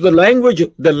 Precisely. So the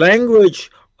language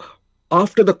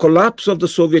after the collapse of the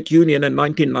Soviet Union in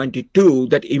 1992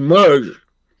 that emerged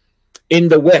in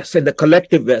the West, in the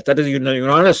collective West, that is the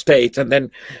United States, and then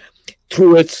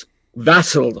through its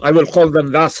vassals, I will call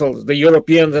them vassals, the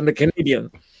Europeans and the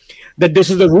Canadians, that this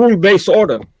is a rule-based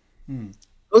order.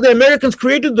 So the Americans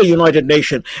created the United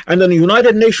Nations, and the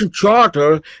United Nations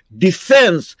Charter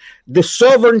defends the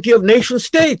sovereignty of nation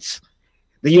states.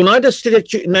 The United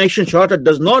States Nations Charter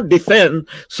does not defend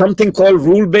something called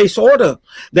rule-based order,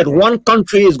 that one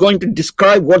country is going to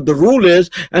describe what the rule is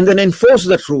and then enforce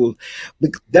that rule.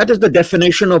 That is the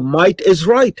definition of might is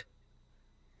right.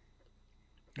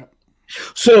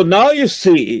 So now you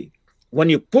see, when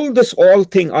you pull this whole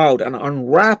thing out and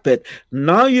unwrap it,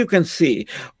 now you can see,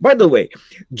 by the way,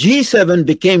 G7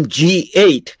 became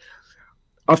G8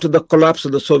 after the collapse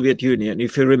of the Soviet Union,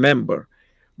 if you remember.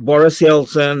 Boris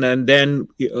Yeltsin and then,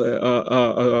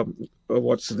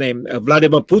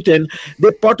 Vladimir Putin,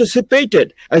 they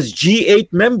participated as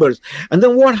G8 members. And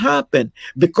then what happened?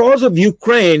 Because of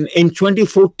Ukraine in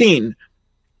 2014,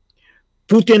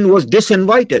 Putin was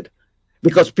disinvited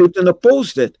because Putin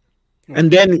opposed it. And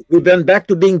then we went back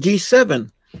to being G7.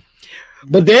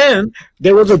 But then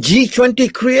there was a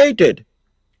G20 created.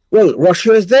 Well,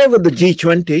 Russia is there with the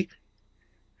G20.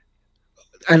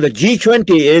 And the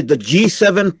G20 is the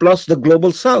G7 plus the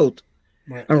Global South.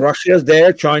 Right. And Russia is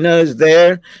there. China is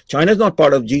there. China is not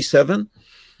part of G7.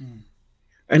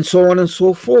 And so on and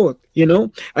so forth,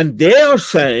 And they are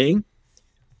saying,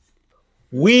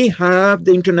 we have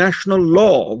the international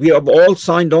law. We have all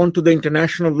signed on to the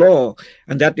international law,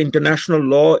 and that international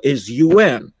law is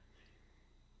UN.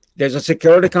 There's a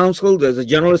Security Council, there's a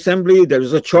General Assembly, there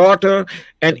is a charter,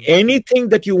 and anything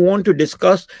that you want to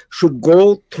discuss should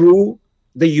go through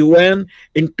the UN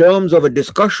in terms of a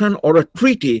discussion or a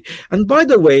treaty. And by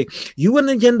the way, UN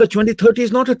Agenda 2030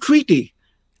 is not a treaty.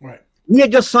 Right. We have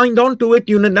just signed on to it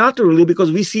unilaterally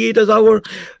because we see it as our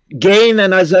gain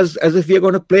and as if we are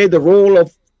going to play the role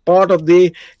of part of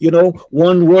the,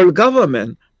 one world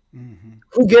government. Mm-hmm.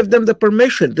 Who gave them the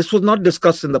permission? This was not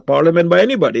discussed in the parliament by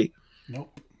anybody.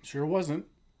 Nope, sure wasn't.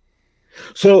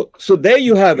 So there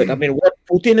you have it. I mean, what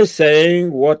Putin is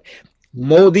saying, what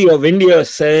Modi of India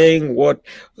is saying, what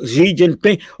Xi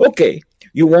Jinping. Okay,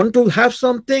 you want to have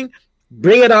something?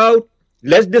 Bring it out.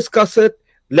 Let's discuss it.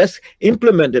 Let's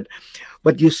implement it.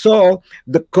 But you saw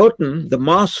the curtain, the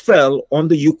mask fell on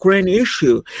the Ukraine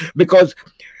issue, because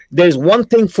there's one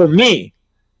thing for me,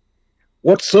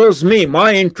 what serves me,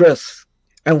 my interests,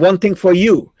 and one thing for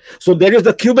you. So there is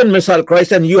the Cuban Missile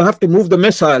Crisis, and you have to move the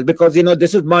missile because,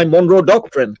 this is my Monroe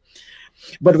Doctrine.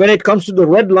 But when it comes to the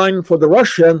red line for the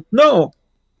Russian, no,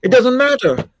 it doesn't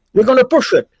matter. We're going to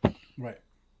push it Right.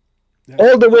 Yeah.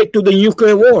 all the way to the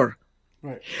nuclear war.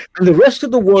 Right. And the rest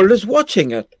of the world is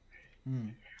watching it.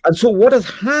 And so what has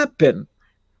happened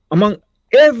among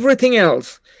everything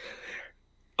else,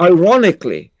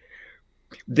 ironically,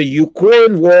 the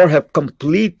Ukraine war have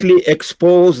completely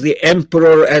exposed the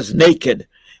emperor as naked.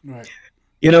 Right.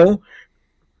 You know,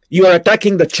 you are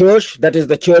attacking the church, that is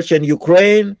the church in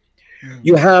Ukraine.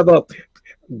 You have a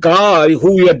guy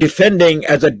who you are defending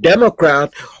as a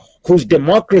Democrat whose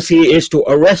democracy is to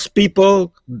arrest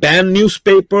people, ban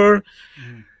newspaper,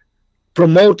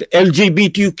 promote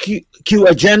LGBTQ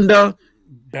agenda,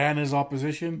 Ban his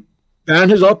opposition. ban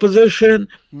his opposition.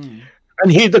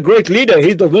 And he's the great leader.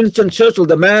 He's the Winston Churchill,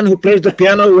 the man who plays the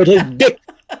piano with his dick.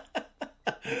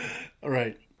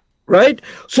 Right. Right?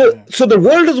 So the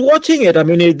world is watching it. I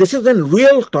mean, this is in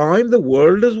real time. The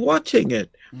world is watching it.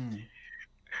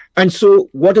 And so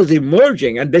what is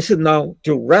emerging, and this is now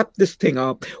to wrap this thing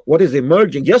up, what is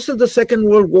emerging, just as the Second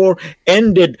World War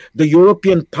ended the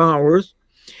European powers,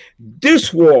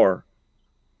 this war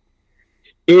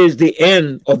is the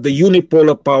end of the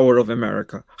unipolar power of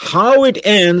America. How it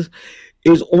ends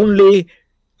is only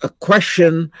a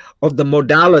question of the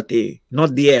modality,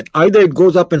 not the end. Either it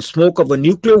goes up in smoke of a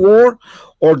nuclear war,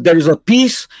 or there is a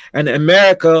peace and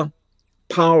America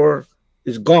power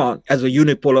is gone as a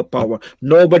unipolar power.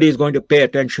 Nobody is going to pay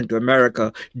attention to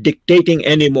America dictating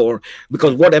anymore,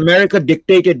 because what America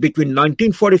dictated between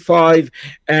 1945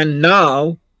 and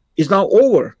now is now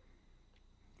over.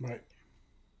 Right.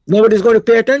 Nobody's going to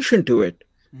pay attention to it.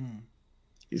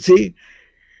 You see?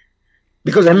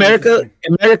 Because America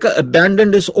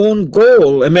abandoned its own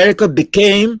goal. America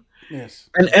became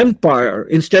an empire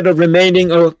instead of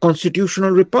remaining a constitutional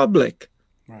republic.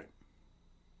 Right.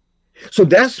 So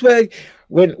that's why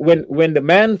when the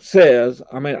man says,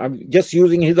 I mean, I'm just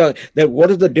using his, that what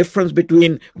is the difference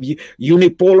between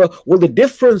unipolar? Well, the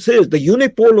difference is the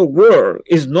unipolar world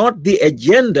is not the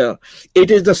agenda.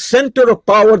 It is the center of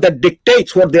power that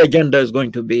dictates what the agenda is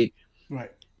going to be.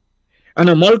 Right. And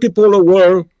a multipolar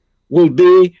world will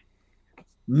be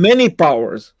many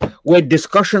powers where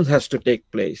discussions has to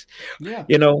take place. Yeah.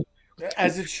 You know,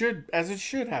 as it should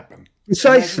happen.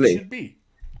 Precisely. As it should be.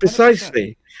 100%.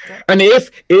 Precisely. And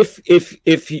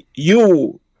if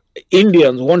you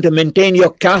Indians want to maintain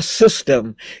your caste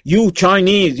system, you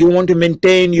Chinese, you want to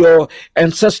maintain your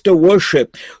ancestor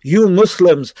worship, you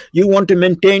Muslims, you want to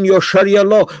maintain your Sharia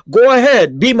law, go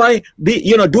ahead, do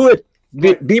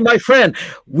it, be my friend.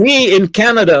 We in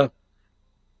Canada,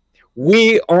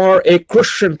 we are a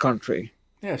Christian country.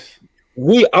 Yes.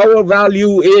 Our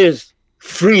value is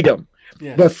freedom.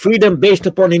 Yes. But freedom based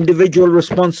upon individual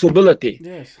responsibility.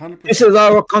 Yes, 100%. This is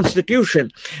our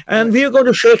constitution. And we are going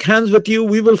to shake hands with you.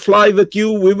 We will fly with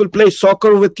you. We will play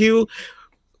soccer with you.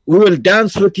 We will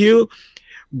dance with you.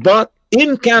 But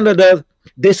in Canada,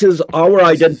 this is our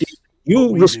identity.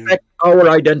 You respect our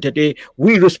identity.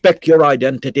 We respect your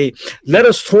identity. Let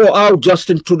us throw out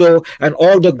Justin Trudeau and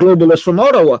all the globalists from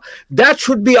Ottawa. That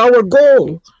should be our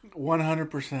goal.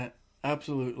 100%.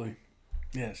 Absolutely.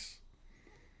 Yes.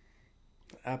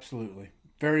 Absolutely.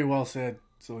 Very well said,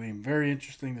 Salim. Very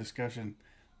interesting discussion.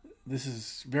 This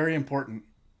is very important.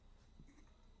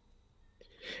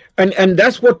 And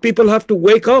that's what people have to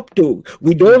wake up to.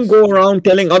 We don't go around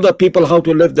telling other people how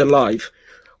to live their life.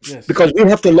 Yes. Because we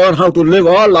have to learn how to live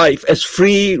our life as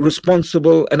free,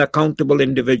 responsible, and accountable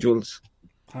individuals.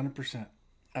 100%.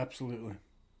 Absolutely.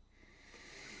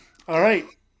 All right.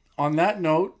 On that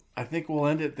note, I think we'll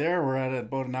end it there. We're at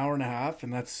about an hour and a half,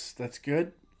 and that's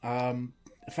good.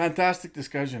 Fantastic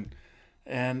discussion,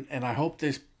 and I hope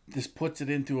this puts it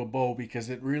into a bow, because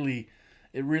it really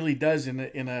does in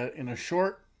a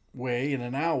short way, in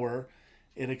an hour.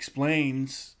 It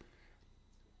explains,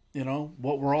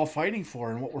 what we're all fighting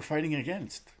for and what we're fighting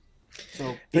against.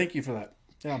 So thank you for that.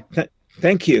 Yeah.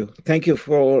 Thank you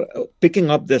for picking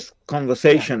up this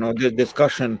conversation or this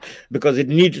discussion, because it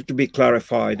needed to be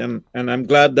clarified, and I'm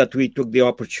glad that we took the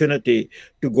opportunity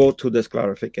to go through this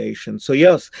clarification. So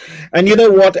yes, and you know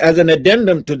what, as an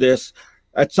addendum to this,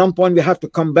 at some point we have to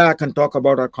come back and talk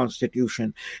about our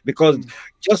constitution, because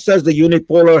just as the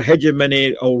unipolar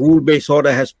hegemony or rule-based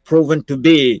order has proven to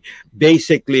be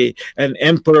basically an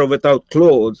emperor without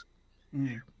clothes,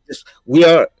 we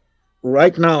are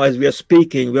right now, as we are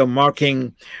speaking, we are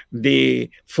marking the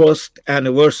first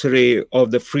anniversary of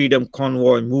the Freedom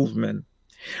Convoy movement.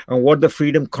 And what the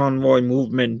Freedom Convoy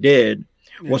movement did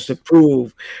was to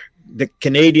prove the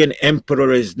Canadian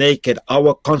emperor is naked.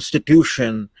 Our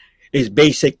constitution is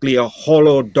basically a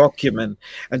hollow document,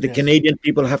 and the Yes. Canadian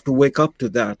people have to wake up to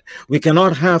that. We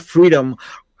cannot have freedom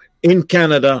in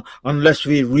Canada unless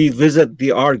we revisit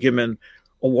the argument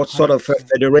of what sort of a 100%.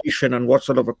 federation and what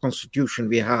sort of a constitution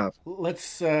we have.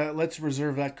 Let's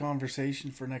reserve that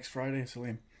conversation for next Friday,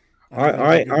 Salim. I I, think that'd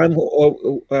be a I good I'm one.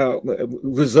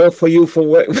 reserved for you for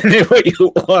whenever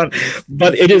you want,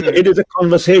 but Let's do it it. is a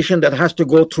conversation that has to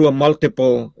go through a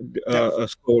multiple Yep,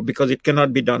 score, because it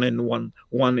cannot be done in one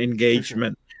for sure.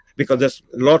 engagement, because there's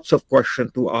lots of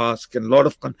questions to ask and a lot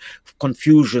of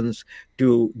confusions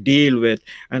to deal with,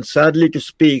 and sadly to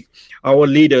speak, our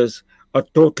leaders are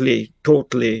totally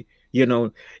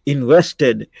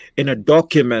invested in a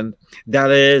document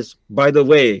that is, by the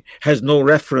way, has no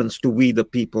reference to we the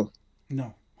people.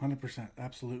 No, 100%.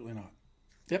 Absolutely not.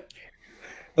 Yep.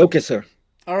 Okay, sir.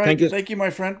 All Thank right. you. Thank you, my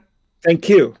friend. Thank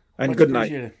you. And Much good night.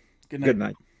 appreciated. Good Good night.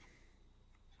 night.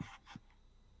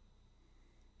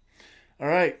 All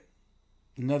right.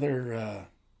 Another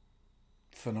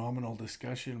phenomenal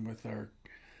discussion with our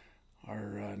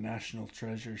national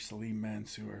treasure, Salim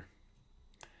Mansour.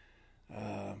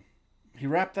 He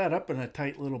wrapped that up in a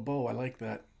tight little bow. I like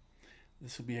that.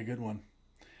 This will be a good one.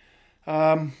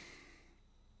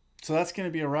 So that's going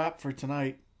to be a wrap for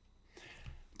tonight.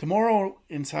 Tomorrow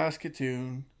in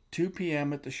Saskatoon, 2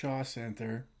 p.m. at the Shaw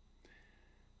Centre.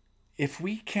 If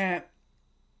we can't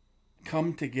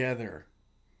come together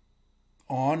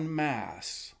en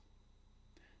masse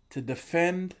to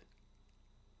defend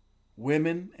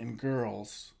women and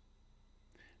girls,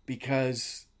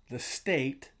 because the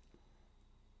state,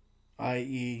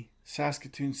 i.e.,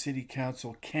 Saskatoon City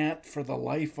Council, can't for the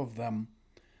life of them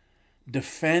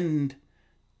defend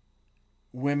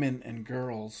women and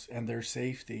girls and their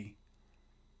safety,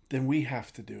 then we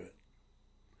have to do it.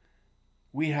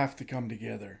 We have to come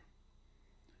together.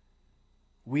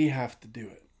 We have to do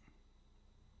it.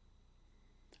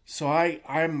 So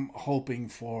I'm hoping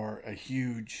for a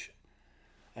huge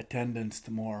attendance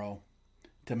tomorrow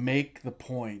to make the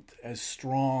point as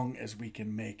strong as we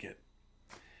can make it.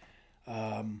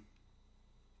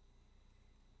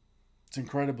 It's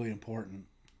incredibly important.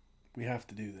 We have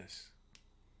to do this.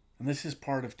 And this is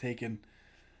part of taking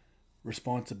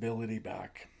responsibility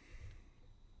back.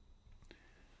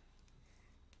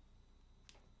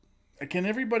 Can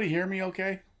everybody hear me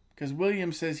okay? Because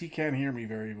William says he can't hear me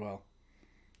very well.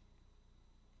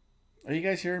 Are you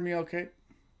guys hearing me okay?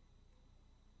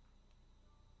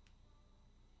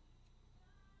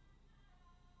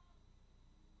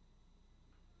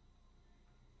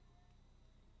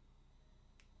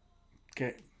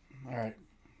 Okay. All right.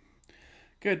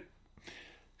 Good.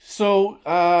 So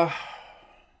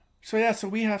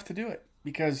we have to do it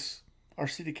because our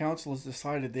city council has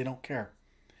decided they don't care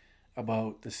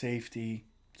about the safety,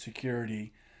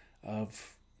 security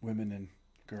of women and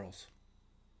girls.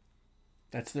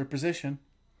 That's their position.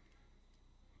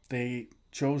 They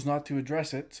chose not to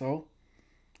address it, so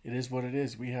it is what it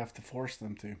is. We have to force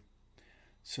them to.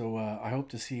 So I hope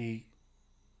to see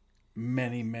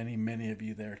many, many, many of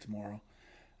you there tomorrow.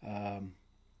 And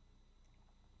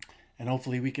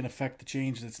hopefully we can affect the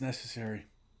change that's necessary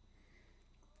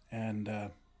and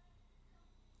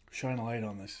shine a light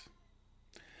on this.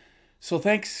 So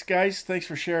thanks, guys. Thanks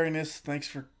for sharing this. Thanks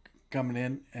for coming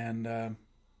in. And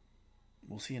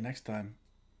we'll see you next time.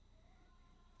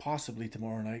 Possibly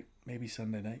tomorrow night. Maybe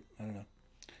Sunday night. I don't know.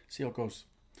 See how it goes.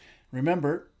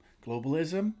 Remember,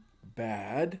 globalism,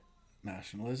 bad.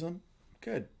 Nationalism,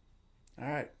 good. All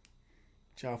right.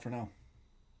 Ciao for now.